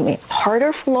actually making it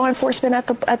harder for law enforcement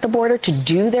at the border to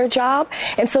do their job.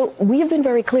 And so we have been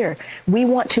very clear. We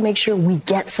want to make sure we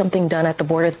get something done at the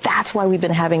border. That's why we've been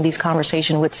having these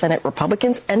conversations with Senate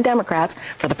Republicans and Democrats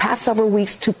for the past several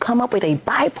weeks to come up with a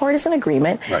bipartisan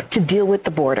agreement to deal with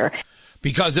the border.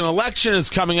 Because an election is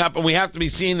coming up and we have to be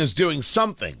seen as doing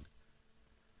something.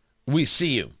 We see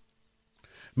you.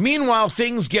 Meanwhile,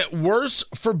 things get worse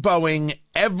for Boeing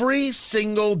every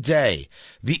single day.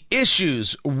 The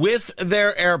issues with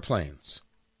their airplanes.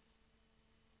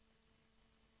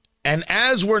 And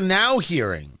as we're now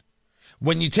hearing,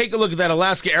 when you take a look at that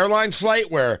Alaska Airlines flight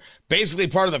where basically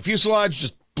part of the fuselage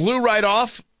just blew right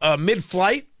off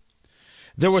mid-flight,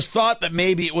 there was thought that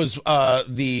maybe it was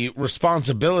the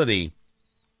responsibility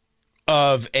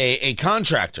of a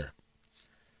contractor.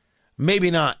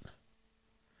 Maybe not.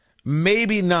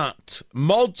 Maybe not.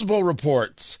 Multiple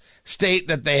reports state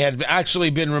that they had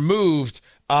actually been removed,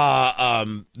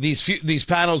 these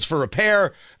panels for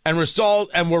repair and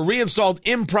were reinstalled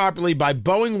improperly by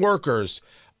Boeing workers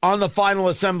on the final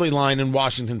assembly line in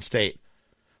Washington State.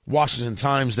 Washington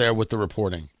Times there with the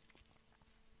reporting.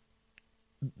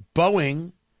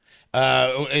 Boeing,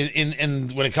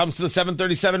 when it comes to the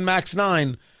 737 MAX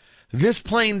 9, this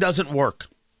plane doesn't work.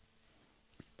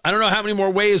 I don't know how many more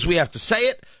ways we have to say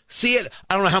it, see it.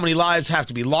 I don't know how many lives have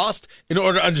to be lost in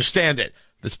order to understand it.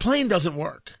 This plane doesn't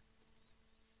work.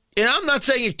 And I'm not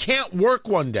saying it can't work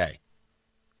one day,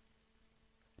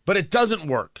 but it doesn't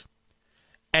work.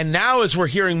 And now as we're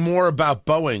hearing more about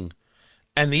Boeing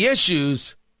and the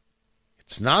issues,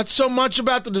 it's not so much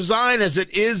about the design as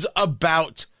it is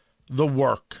about the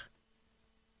work.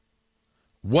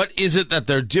 What is it that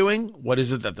they're doing? What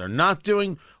is it that they're not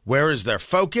doing? Where is their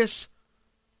focus?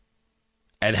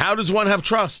 And how does one have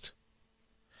trust?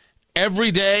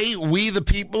 Every day, we, the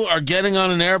people, are getting on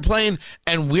an airplane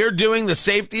and we're doing the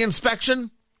safety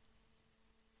inspection,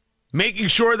 making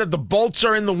sure that the bolts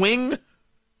are in the wing.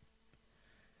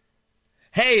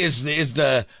 Hey, is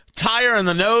the tire and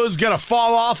the nose going to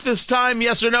fall off this time?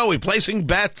 Yes or no? We placing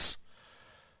bets?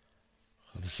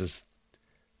 This is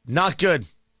not good.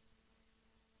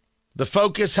 The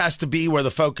focus has to be where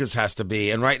the focus has to be.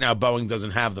 And right now, Boeing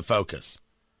doesn't have the focus.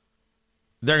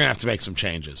 They're going to have to make some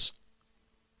changes.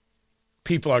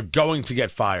 People are going to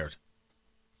get fired.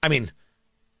 I mean,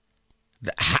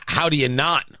 how do you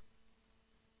not?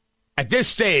 At this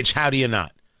stage, how do you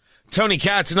not? Tony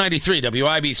Katz, 93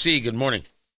 WIBC. Good morning.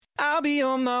 I'll be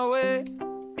on my way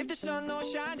if the sun don't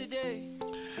shine today.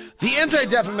 The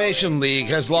Anti-Defamation League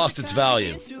has lost its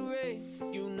value.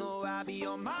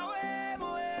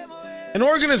 An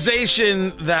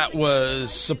organization that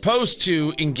was supposed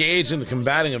to engage in the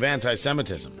combating of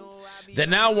anti-Semitism that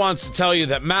now wants to tell you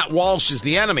that Matt Walsh is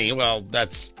the enemy, well,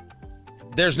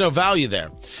 there's no value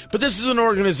there. But this is an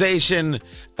organization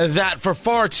that for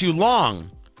far too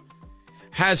long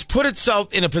has put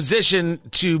itself in a position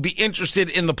to be interested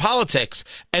in the politics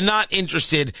and not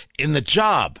interested in the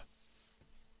job.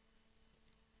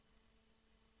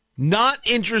 Not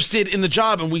interested in the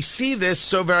job, and we see this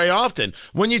so very often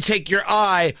when you take your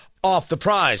eye off the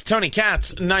prize. Tony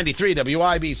Katz, 93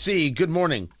 WIBC, good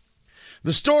morning.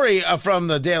 The story from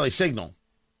the Daily Signal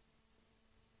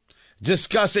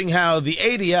discussing how the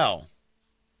ADL,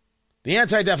 the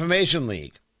Anti-Defamation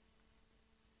League,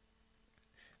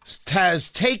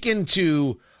 has taken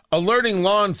to alerting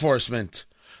law enforcement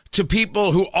to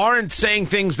people who aren't saying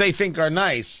things they think are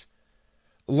nice,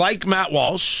 like Matt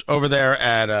Walsh over there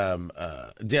at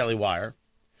Daily Wire,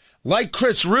 like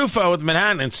Chris Rufo at the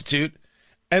Manhattan Institute,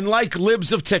 and like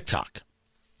libs of TikTok.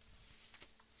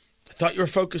 I thought you were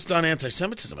focused on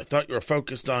anti-Semitism. I thought you were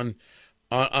focused on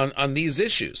these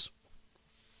issues.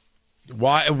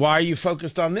 Why are you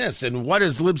focused on this? And what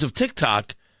has libs of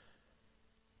TikTok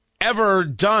ever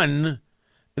done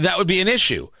that would be an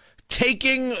issue?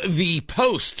 Taking the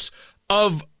posts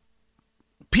of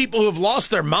people who have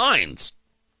lost their minds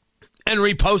and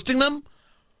reposting them?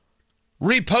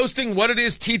 Reposting what it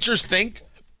is teachers think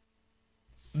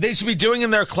they should be doing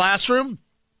in their classroom?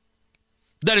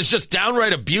 That is just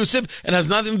downright abusive and has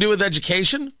nothing to do with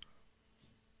education?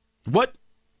 What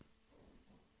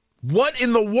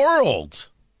in the world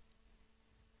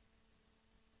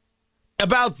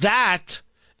about that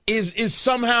is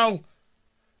somehow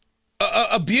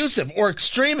abusive or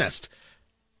extremist?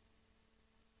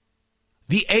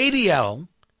 The ADL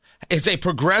is a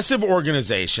progressive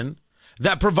organization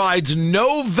that provides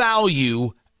no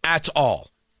value at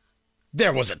all.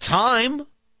 There was a time.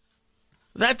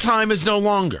 That time is no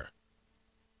longer.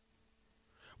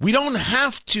 We don't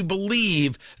have to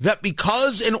believe that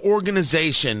because an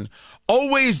organization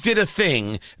always did a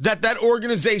thing, that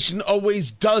organization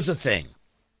always does a thing.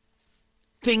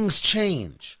 Things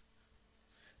change.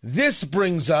 This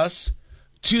brings us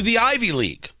to the Ivy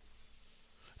League.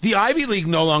 The Ivy League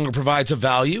no longer provides a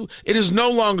value. It is no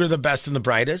longer the best and the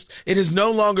brightest. It is no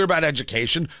longer about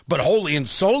education, but wholly and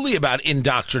solely about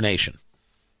indoctrination.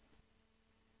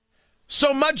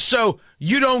 So much so,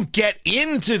 you don't get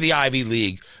into the Ivy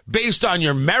League based on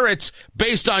your merits,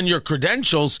 based on your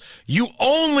credentials. You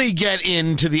only get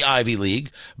into the Ivy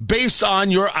League based on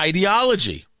your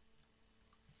ideology.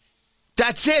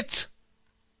 That's it.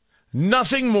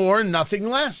 Nothing more, nothing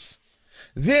less.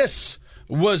 This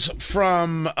was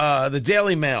from the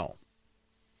Daily Mail.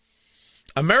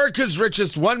 America's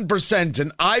richest 1%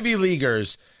 and Ivy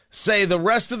Leaguers say the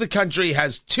rest of the country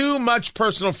has too much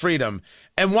personal freedom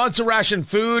and want to ration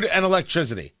food and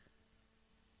electricity.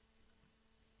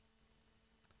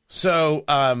 So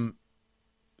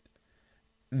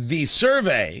the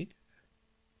survey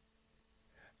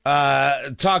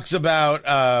talks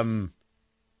about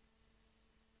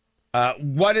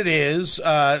what it is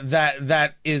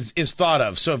that is thought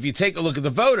of. So if you take a look at the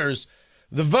voters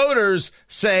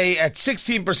say at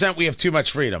 16% we have too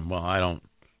much freedom. Well, I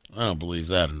don't believe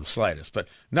that in the slightest, but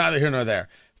neither here nor there.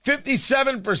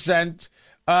 57%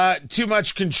 too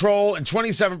much control, and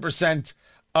 27%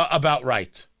 about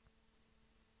right.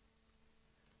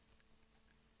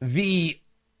 The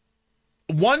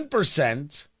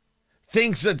 1%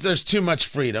 thinks that there's too much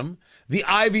freedom. The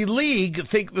Ivy League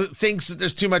thinks that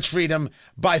there's too much freedom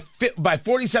by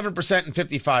 47% and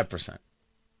 55%.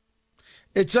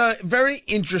 It's a very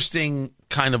interesting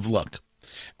kind of look.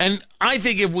 And I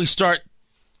think if we start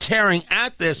tearing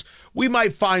at this, we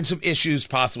might find some issues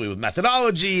possibly with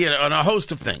methodology and a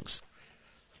host of things.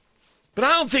 But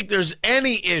I don't think there's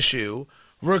any issue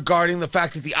regarding the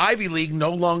fact that the Ivy League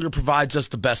no longer provides us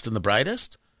the best and the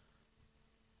brightest.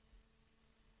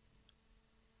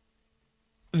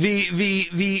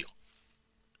 The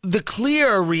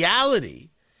clear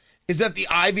reality is that the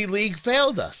Ivy League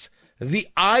failed us. The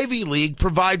Ivy League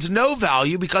provides no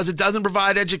value because it doesn't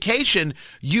provide education.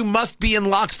 You must be in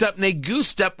lockstep and a goose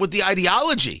step with the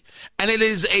ideology. And it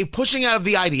is a pushing out of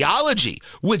the ideology,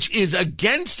 which is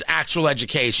against actual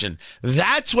education.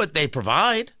 That's what they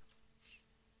provide.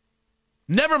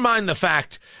 Never mind the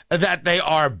fact that they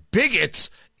are bigots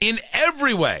in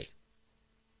every way.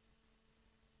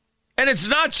 And it's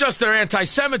not just their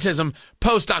anti-Semitism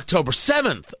post-October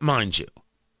 7th, mind you.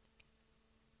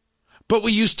 But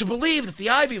we used to believe that the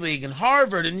Ivy League and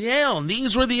Harvard and Yale, and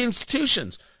these were the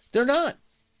institutions. They're not.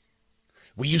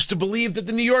 We used to believe that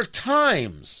the New York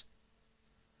Times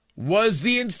was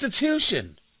the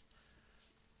institution.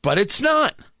 But it's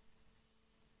not.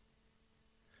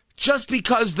 Just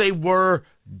because they were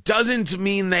doesn't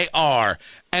mean they are.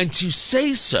 And to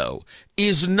say so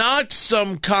is not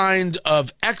some kind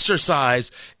of exercise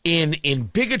in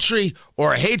bigotry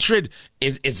or hatred.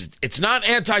 It's not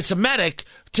anti-Semitic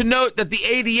to note that the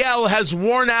ADL has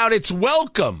worn out its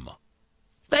welcome.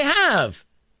 They have.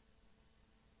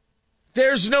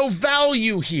 There's no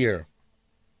value here.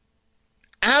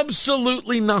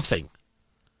 Absolutely nothing.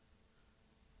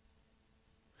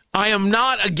 I am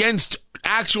not against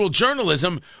actual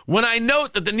journalism when I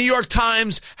note that the New York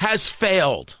Times has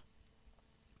failed.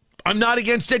 I'm not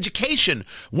against education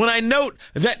when I note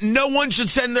that no one should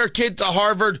send their kid to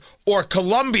Harvard or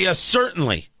Columbia,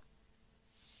 certainly.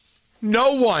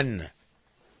 No one.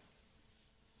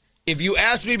 If you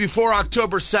asked me before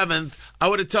October 7th, I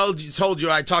would have told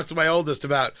you I talked to my oldest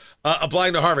about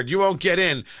applying to Harvard. You won't get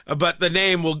in, but the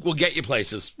name will get you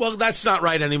places. Well, that's not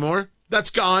right anymore. That's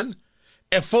gone.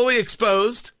 Fully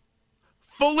exposed.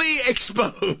 Fully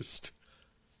exposed.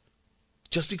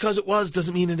 Just because it was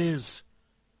doesn't mean it is.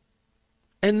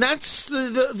 And that's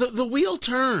the wheel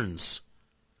turns.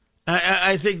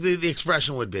 I think the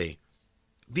expression would be.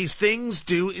 These things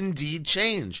do indeed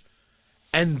change.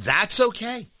 And that's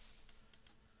okay.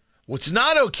 What's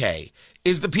not okay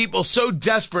is the people so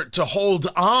desperate to hold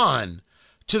on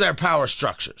to their power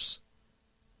structures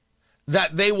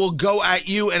that they will go at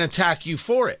you and attack you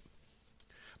for it.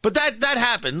 But that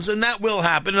happens, and that will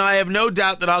happen, and I have no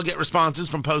doubt that I'll get responses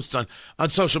from posts on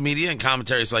social media and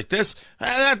commentaries like this.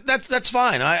 That's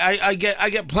fine. I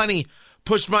get plenty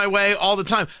pushed my way all the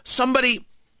time. Somebody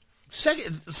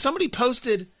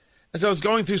posted, as I was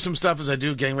going through some stuff as I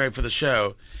do getting ready for the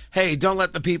show, hey, don't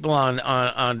let the people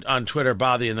on Twitter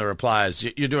bother you in the replies.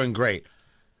 You're doing great.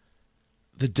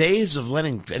 The days of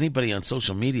letting anybody on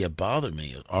social media bother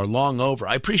me are long over.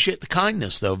 I appreciate the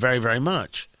kindness, though, very, very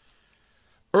much.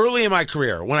 Early in my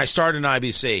career, when I started in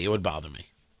IBC, it would bother me.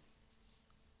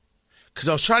 Because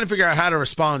I was trying to figure out how to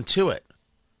respond to it.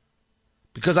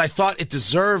 Because I thought it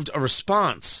deserved a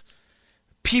response.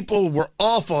 People were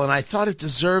awful, and I thought it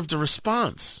deserved a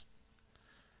response.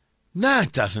 Nah,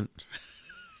 it doesn't.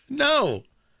 No,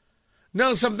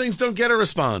 some things don't get a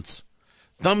response.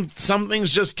 Some things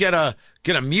just get a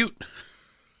mute.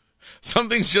 Some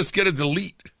things just get a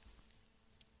delete.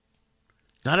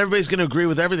 Not everybody's going to agree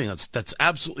with everything. That's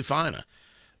absolutely fine.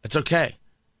 It's okay.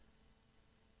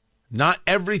 Not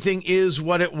everything is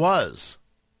what it was.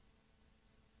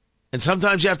 And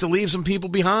sometimes you have to leave some people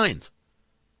behind.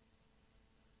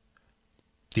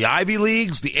 The Ivy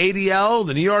Leagues, the ADL,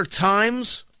 the New York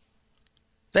Times,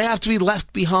 they have to be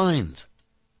left behind.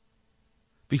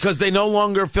 Because they no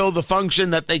longer fill the function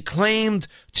that they claimed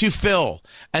to fill.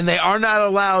 And they are not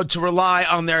allowed to rely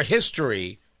on their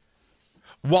history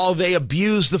while they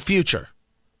abuse the future.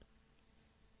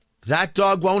 That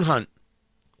dog won't hunt.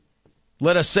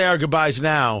 Let us say our goodbyes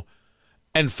now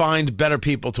and find better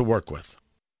people to work with.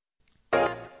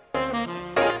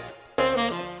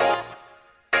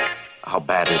 How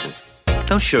bad is it?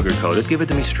 Don't sugarcoat it. Give it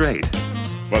to me straight.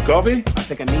 Want coffee? I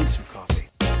think I need some coffee.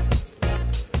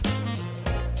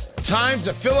 Time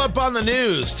to fill up on the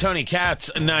news. Tony Katz,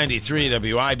 93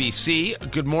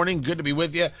 WIBC. Good morning. Good to be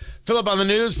with you. Fill up on the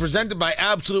news presented by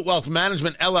Absolute Wealth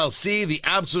Management, LLC, the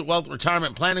Absolute Wealth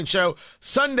Retirement Planning Show.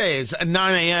 Sundays at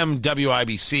 9 a.m.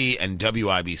 WIBC and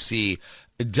WIBC.com.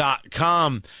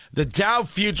 The Dow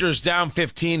futures down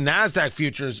 15. NASDAQ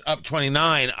futures up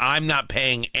 29. I'm not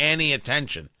paying any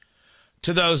attention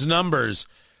to those numbers.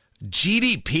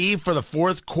 GDP for the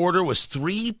fourth quarter was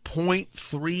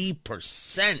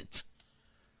 3.3%.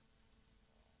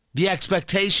 The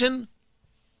expectation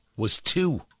was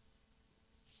 2%.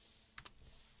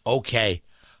 Okay,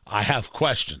 I have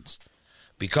questions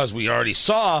because we already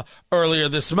saw earlier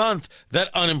this month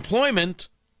that unemployment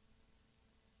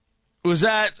was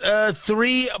at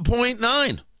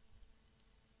 3.9%,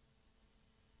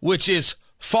 which is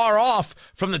far off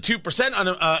from the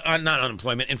 2% not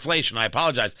unemployment, inflation. I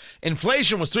apologize.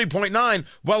 Inflation was 3.9,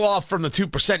 well off from the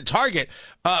 2% target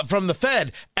from the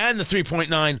Fed, and the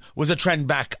 3.9 was a trend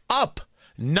back up,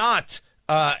 not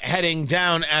heading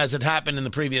down as it happened in the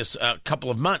previous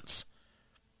couple of months.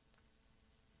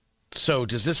 So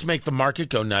does this make the market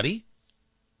go nutty?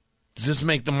 Does this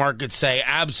make the market say,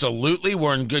 absolutely,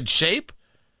 we're in good shape?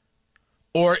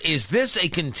 Or is this a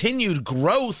continued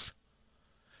growth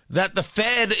that the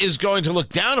Fed is going to look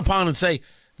down upon and say,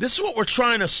 this is what we're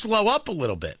trying to slow up a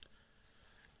little bit?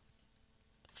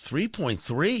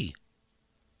 3.3.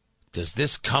 Does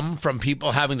this come from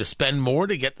people having to spend more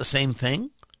to get the same thing?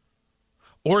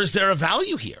 Or is there a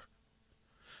value here?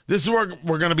 This is what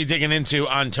we're going to be digging into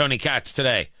on Tony Katz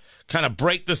today. Kind of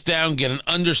break this down, get an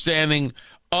understanding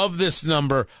of this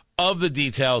number, of the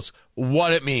details,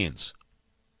 what it means.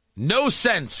 No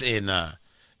sense in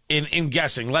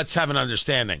guessing. Let's have an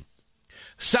understanding.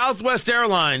 Southwest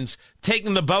Airlines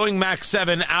taking the Boeing MAX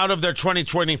 7 out of their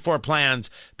 2024 plans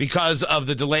because of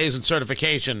the delays in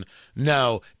certification.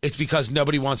 No, it's because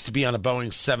nobody wants to be on a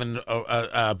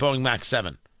Boeing MAX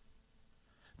 7.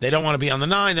 They don't want to be on the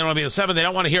 9. They don't want to be on the 7. They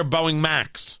don't want to hear Boeing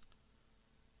MAX.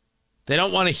 They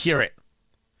don't want to hear it.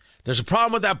 There's a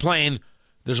problem with that plane.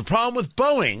 There's a problem with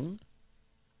Boeing.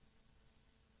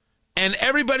 And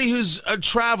everybody who's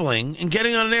traveling and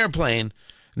getting on an airplane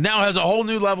now has a whole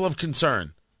new level of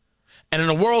concern. And in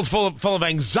a world full of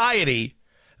anxiety,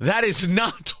 that is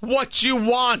not what you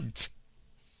want.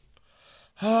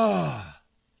 Ah,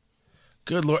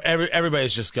 good Lord.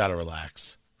 Everybody's just got to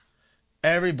relax.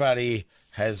 Everybody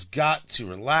has got to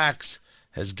relax,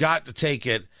 has got to take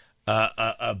it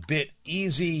a bit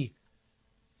easy.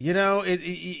 You know,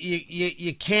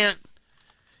 you can't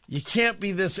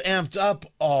be this amped up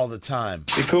all the time.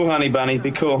 Be cool, honey bunny.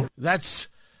 Be cool. That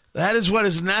is what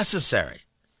is necessary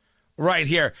right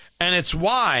here. And it's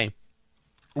why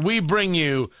we bring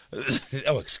you,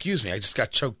 oh, excuse me, I just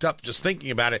got choked up just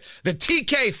thinking about it, the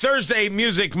TK Thursday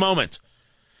Music Moment.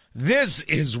 This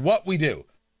is what we do.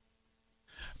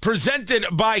 Presented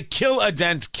by Kill a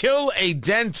Dent. Kill a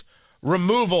Dent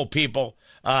removal, people.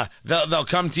 They'll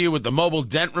come to you with the mobile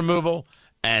dent removal,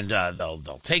 and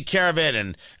they'll take care of it,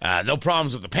 and no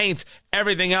problems with the paint,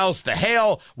 everything else, the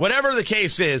hail, whatever the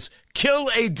case is. Kill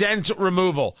a Dent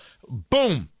removal.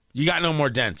 Boom. You got no more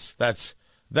dents. That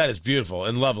is beautiful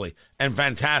and lovely and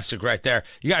fantastic right there.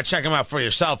 You got to check them out for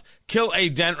yourself. Kill a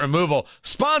Dent removal.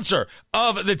 Sponsor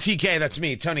of the TK. That's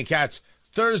me, Tony Katz.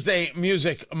 Thursday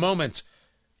Music Moment.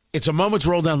 It's a moment to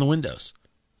roll down the windows,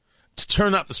 to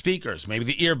turn up the speakers, maybe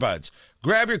the earbuds.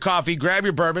 Grab your coffee, grab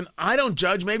your bourbon. I don't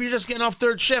judge. Maybe you're just getting off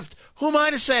third shift. Who am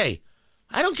I to say?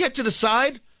 I don't get to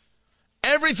decide.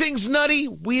 Everything's nutty.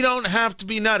 We don't have to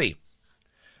be nutty.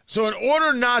 So in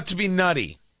order not to be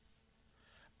nutty,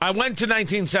 I went to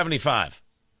 1975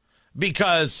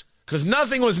 because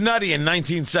nothing was nutty in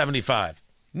 1975.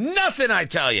 Nothing, I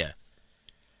tell you.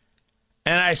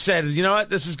 And I said, you know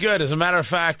what? This is good. As a matter of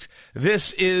fact,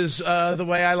 this is the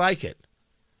way I like it.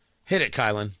 Hit it,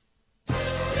 Kylan.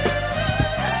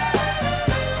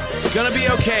 It's going to be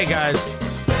okay, guys.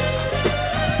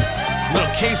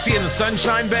 Little Casey and the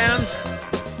Sunshine Band.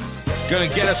 Going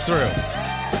to get us through.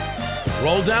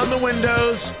 Roll down the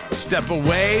windows. Step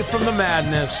away from the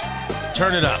madness.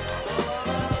 Turn it up.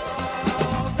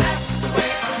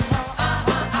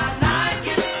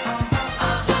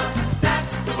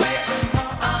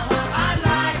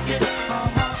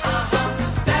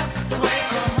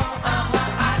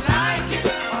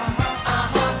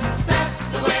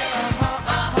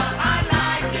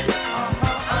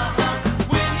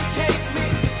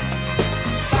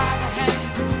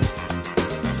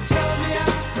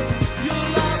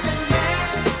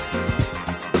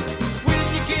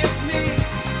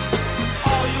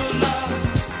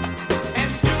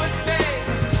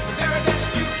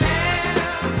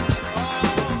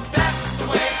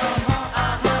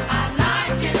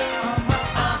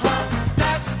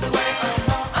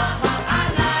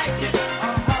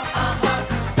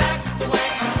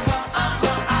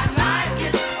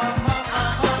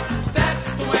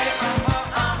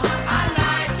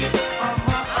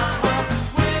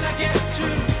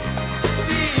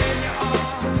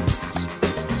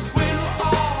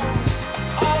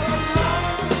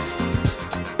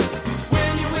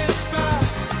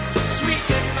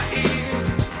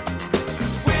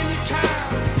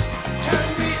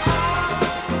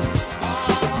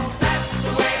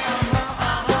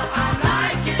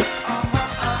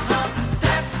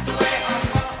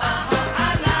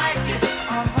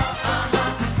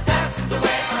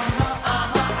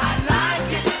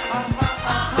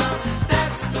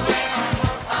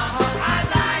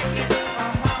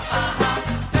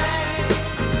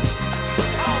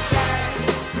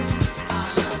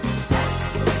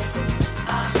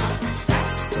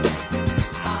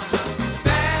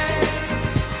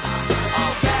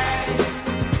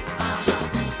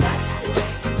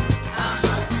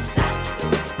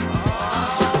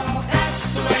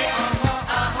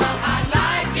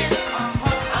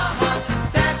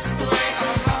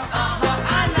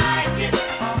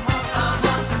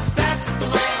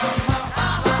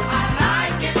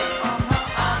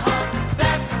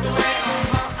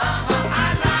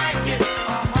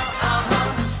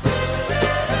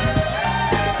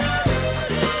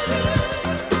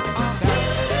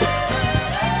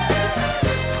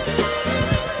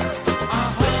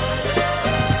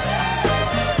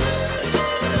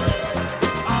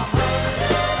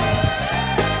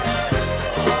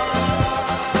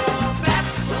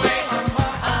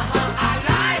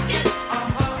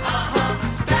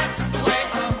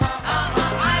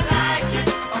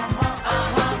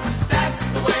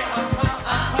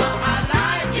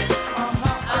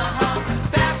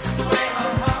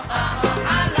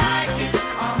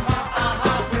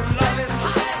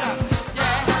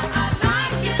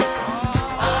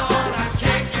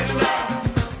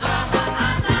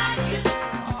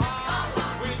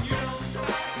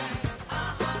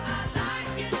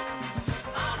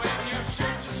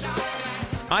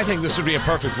 I think this would be a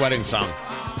perfect wedding song.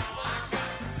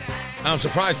 I'm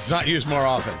surprised it's not used more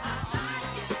often.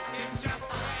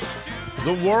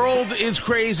 The world is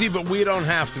crazy, but we don't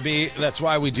have to be. That's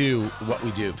why we do what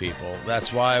we do, people.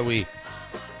 That's why we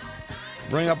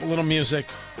bring up a little music,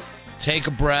 take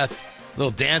a breath, a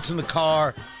little dance in the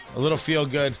car, a little feel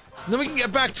good, and then we can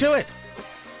get back to it.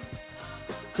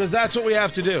 Because that's what we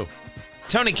have to do.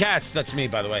 Tony Katz, that's me,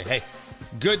 by the way. Hey,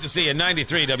 good to see you.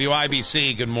 93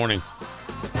 WIBC, good morning.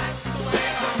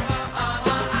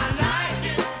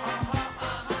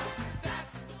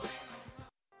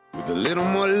 With a little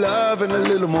more love and a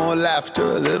little more laughter,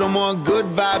 a little more good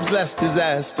vibes, less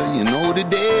disaster. You know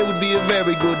today would be a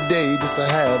very good day, just to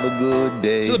have a good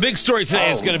day. So the big story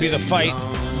today is going to be the fight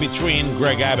between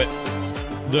Greg Abbott,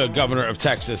 the governor of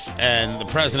Texas, and the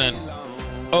president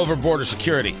over border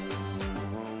security.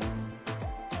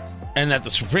 And that the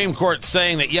Supreme Court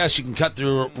saying that, yes, you can cut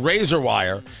through razor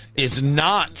wire is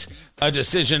not a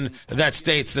decision that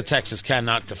states that Texas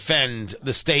cannot defend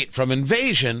the state from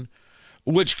invasion,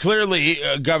 which clearly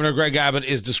Governor Greg Abbott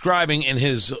is describing in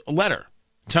his letter.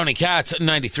 Tony Katz,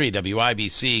 93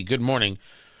 WIBC, good morning.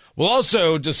 We'll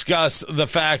also discuss the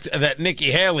fact that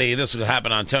Nikki Haley, this will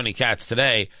happen on Tony Katz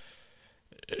today,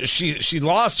 she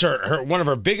lost her one of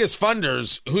her biggest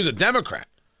funders, who's a Democrat.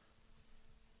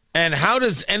 And how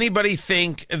does anybody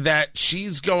think that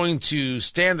she's going to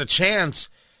stand a chance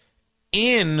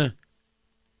in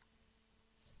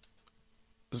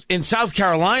South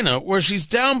Carolina, where she's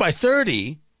down by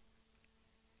 30,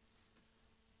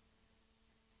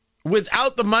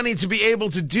 without the money to be able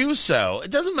to do so?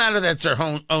 It doesn't matter that it's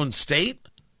her own state.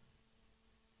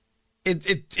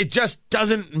 It just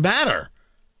doesn't matter.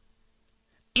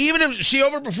 Even if she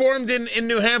overperformed in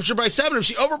New Hampshire by 7, if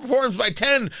she overperforms by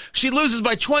 10, she loses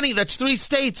by 20. That's 3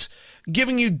 states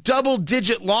giving you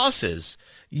double-digit losses.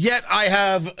 Yet I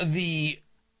have the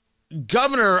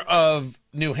governor of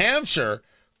New Hampshire,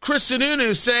 Chris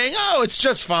Sununu, saying, oh, it's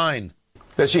just fine.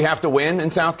 Does she have to win in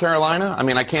South Carolina? I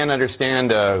mean, I can't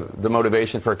understand the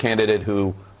motivation for a candidate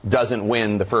who doesn't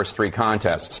win the first 3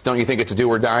 contests. Don't you think it's a do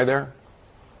or die there?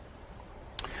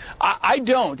 I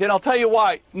don't, and I'll tell you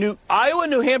why. Iowa,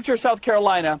 New Hampshire, South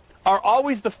Carolina are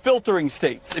always the filtering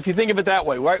states, if you think of it that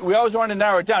way, right? We always want to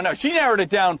narrow it down. Now, she narrowed it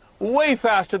down way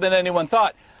faster than anyone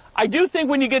thought. I do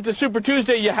think when you get to Super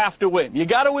Tuesday, you have to win. You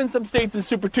got to win some states in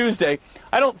Super Tuesday.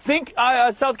 I don't think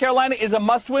South Carolina is a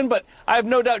must-win, but I have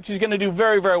no doubt she's going to do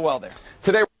very, very well there.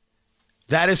 Today,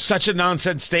 that is such a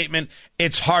nonsense statement.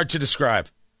 It's hard to describe.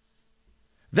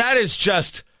 That is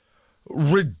just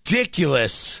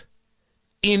ridiculous.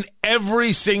 In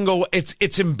every single,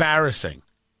 it's embarrassing.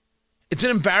 It's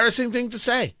an embarrassing thing to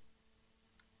say.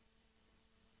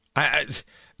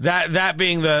 That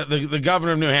being the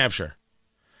governor of New Hampshire.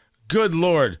 Good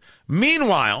Lord.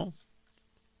 Meanwhile,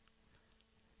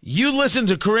 you listen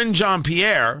to Corinne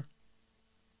Jean-Pierre,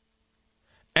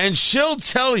 and she'll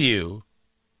tell you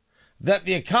that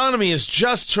the economy is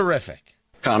just terrific.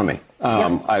 Economy.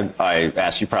 I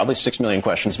asked you probably 6 million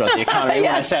questions about the economy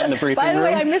when I sat in the briefing room. By the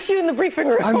way, I miss you in the briefing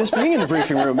room. I miss being in the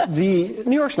briefing room.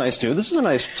 New York's nice, too. This is a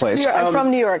nice place. I'm from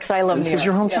New York, so I love New York. This is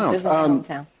your hometown. Yeah, this is my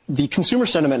hometown. The consumer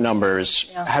sentiment numbers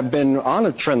have been on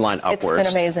a trend line upwards.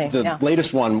 It's been amazing. The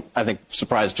latest one, I think,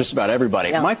 surprised just about everybody.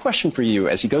 Yeah. My question for you,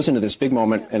 as he goes into this big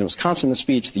moment, and Wisconsin, the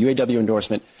speech, the UAW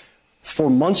endorsement, for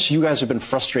months you guys have been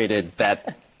frustrated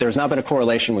that there's not been a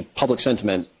correlation with public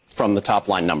sentiment from the top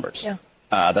line numbers. Yeah.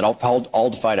 That all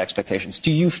defied expectations.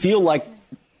 Do you feel like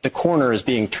the corner is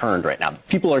being turned right now?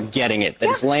 People are getting it, that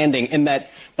it's landing, in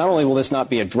that not only will this not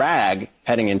be a drag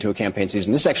heading into a campaign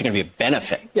season, this is actually going to be a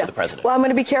benefit for the president. Well, I'm going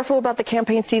to be careful about the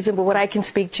campaign season, but what I can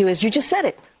speak to is, you just said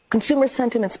it, consumer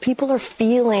sentiments. People are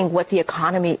feeling what the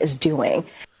economy is doing.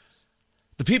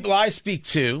 The people I speak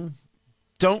to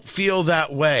don't feel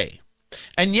that way.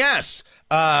 And yes,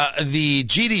 the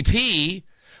GDP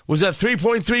was at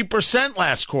 3.3%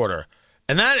 last quarter.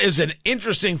 And that is an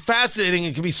interesting, fascinating,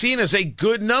 and can be seen as a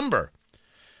good number.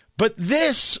 But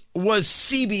this was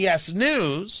CBS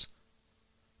News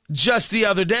just the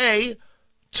other day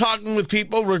talking with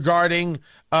people regarding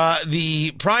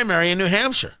the primary in New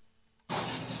Hampshire.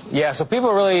 Yeah, so people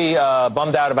are really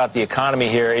bummed out about the economy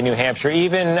here in New Hampshire,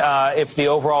 even if the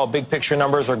overall big picture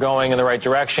numbers are going in the right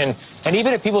direction. And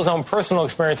even if people's own personal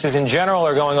experiences in general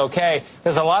are going okay,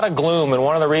 there's a lot of gloom. And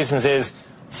one of the reasons is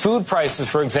food prices,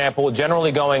 for example,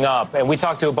 generally going up. And we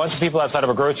talked to a bunch of people outside of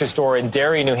a grocery store in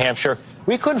Derry, New Hampshire.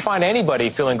 We couldn't find anybody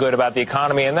feeling good about the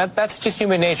economy. And that's just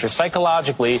human nature.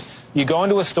 Psychologically, you go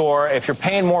into a store, if you're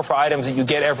paying more for items that you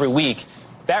get every week,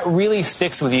 that really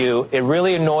sticks with you. It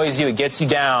really annoys you. It gets you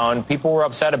down. People were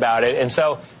upset about it. And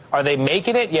so Are they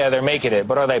making it? Yeah, they're making it.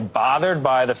 But are they bothered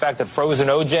by the fact that frozen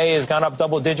OJ has gone up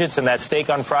double digits and that steak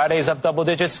on Friday is up double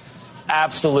digits?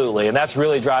 Absolutely. And that's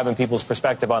really driving people's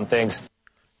perspective on things.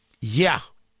 Yeah.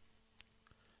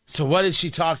 So what is she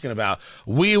talking about?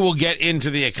 We will get into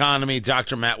the economy.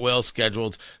 Dr. Matt Will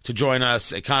scheduled to join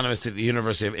us, economist at the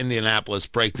University of Indianapolis,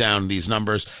 break down these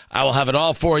numbers. I will have it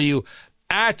all for you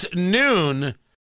at noon.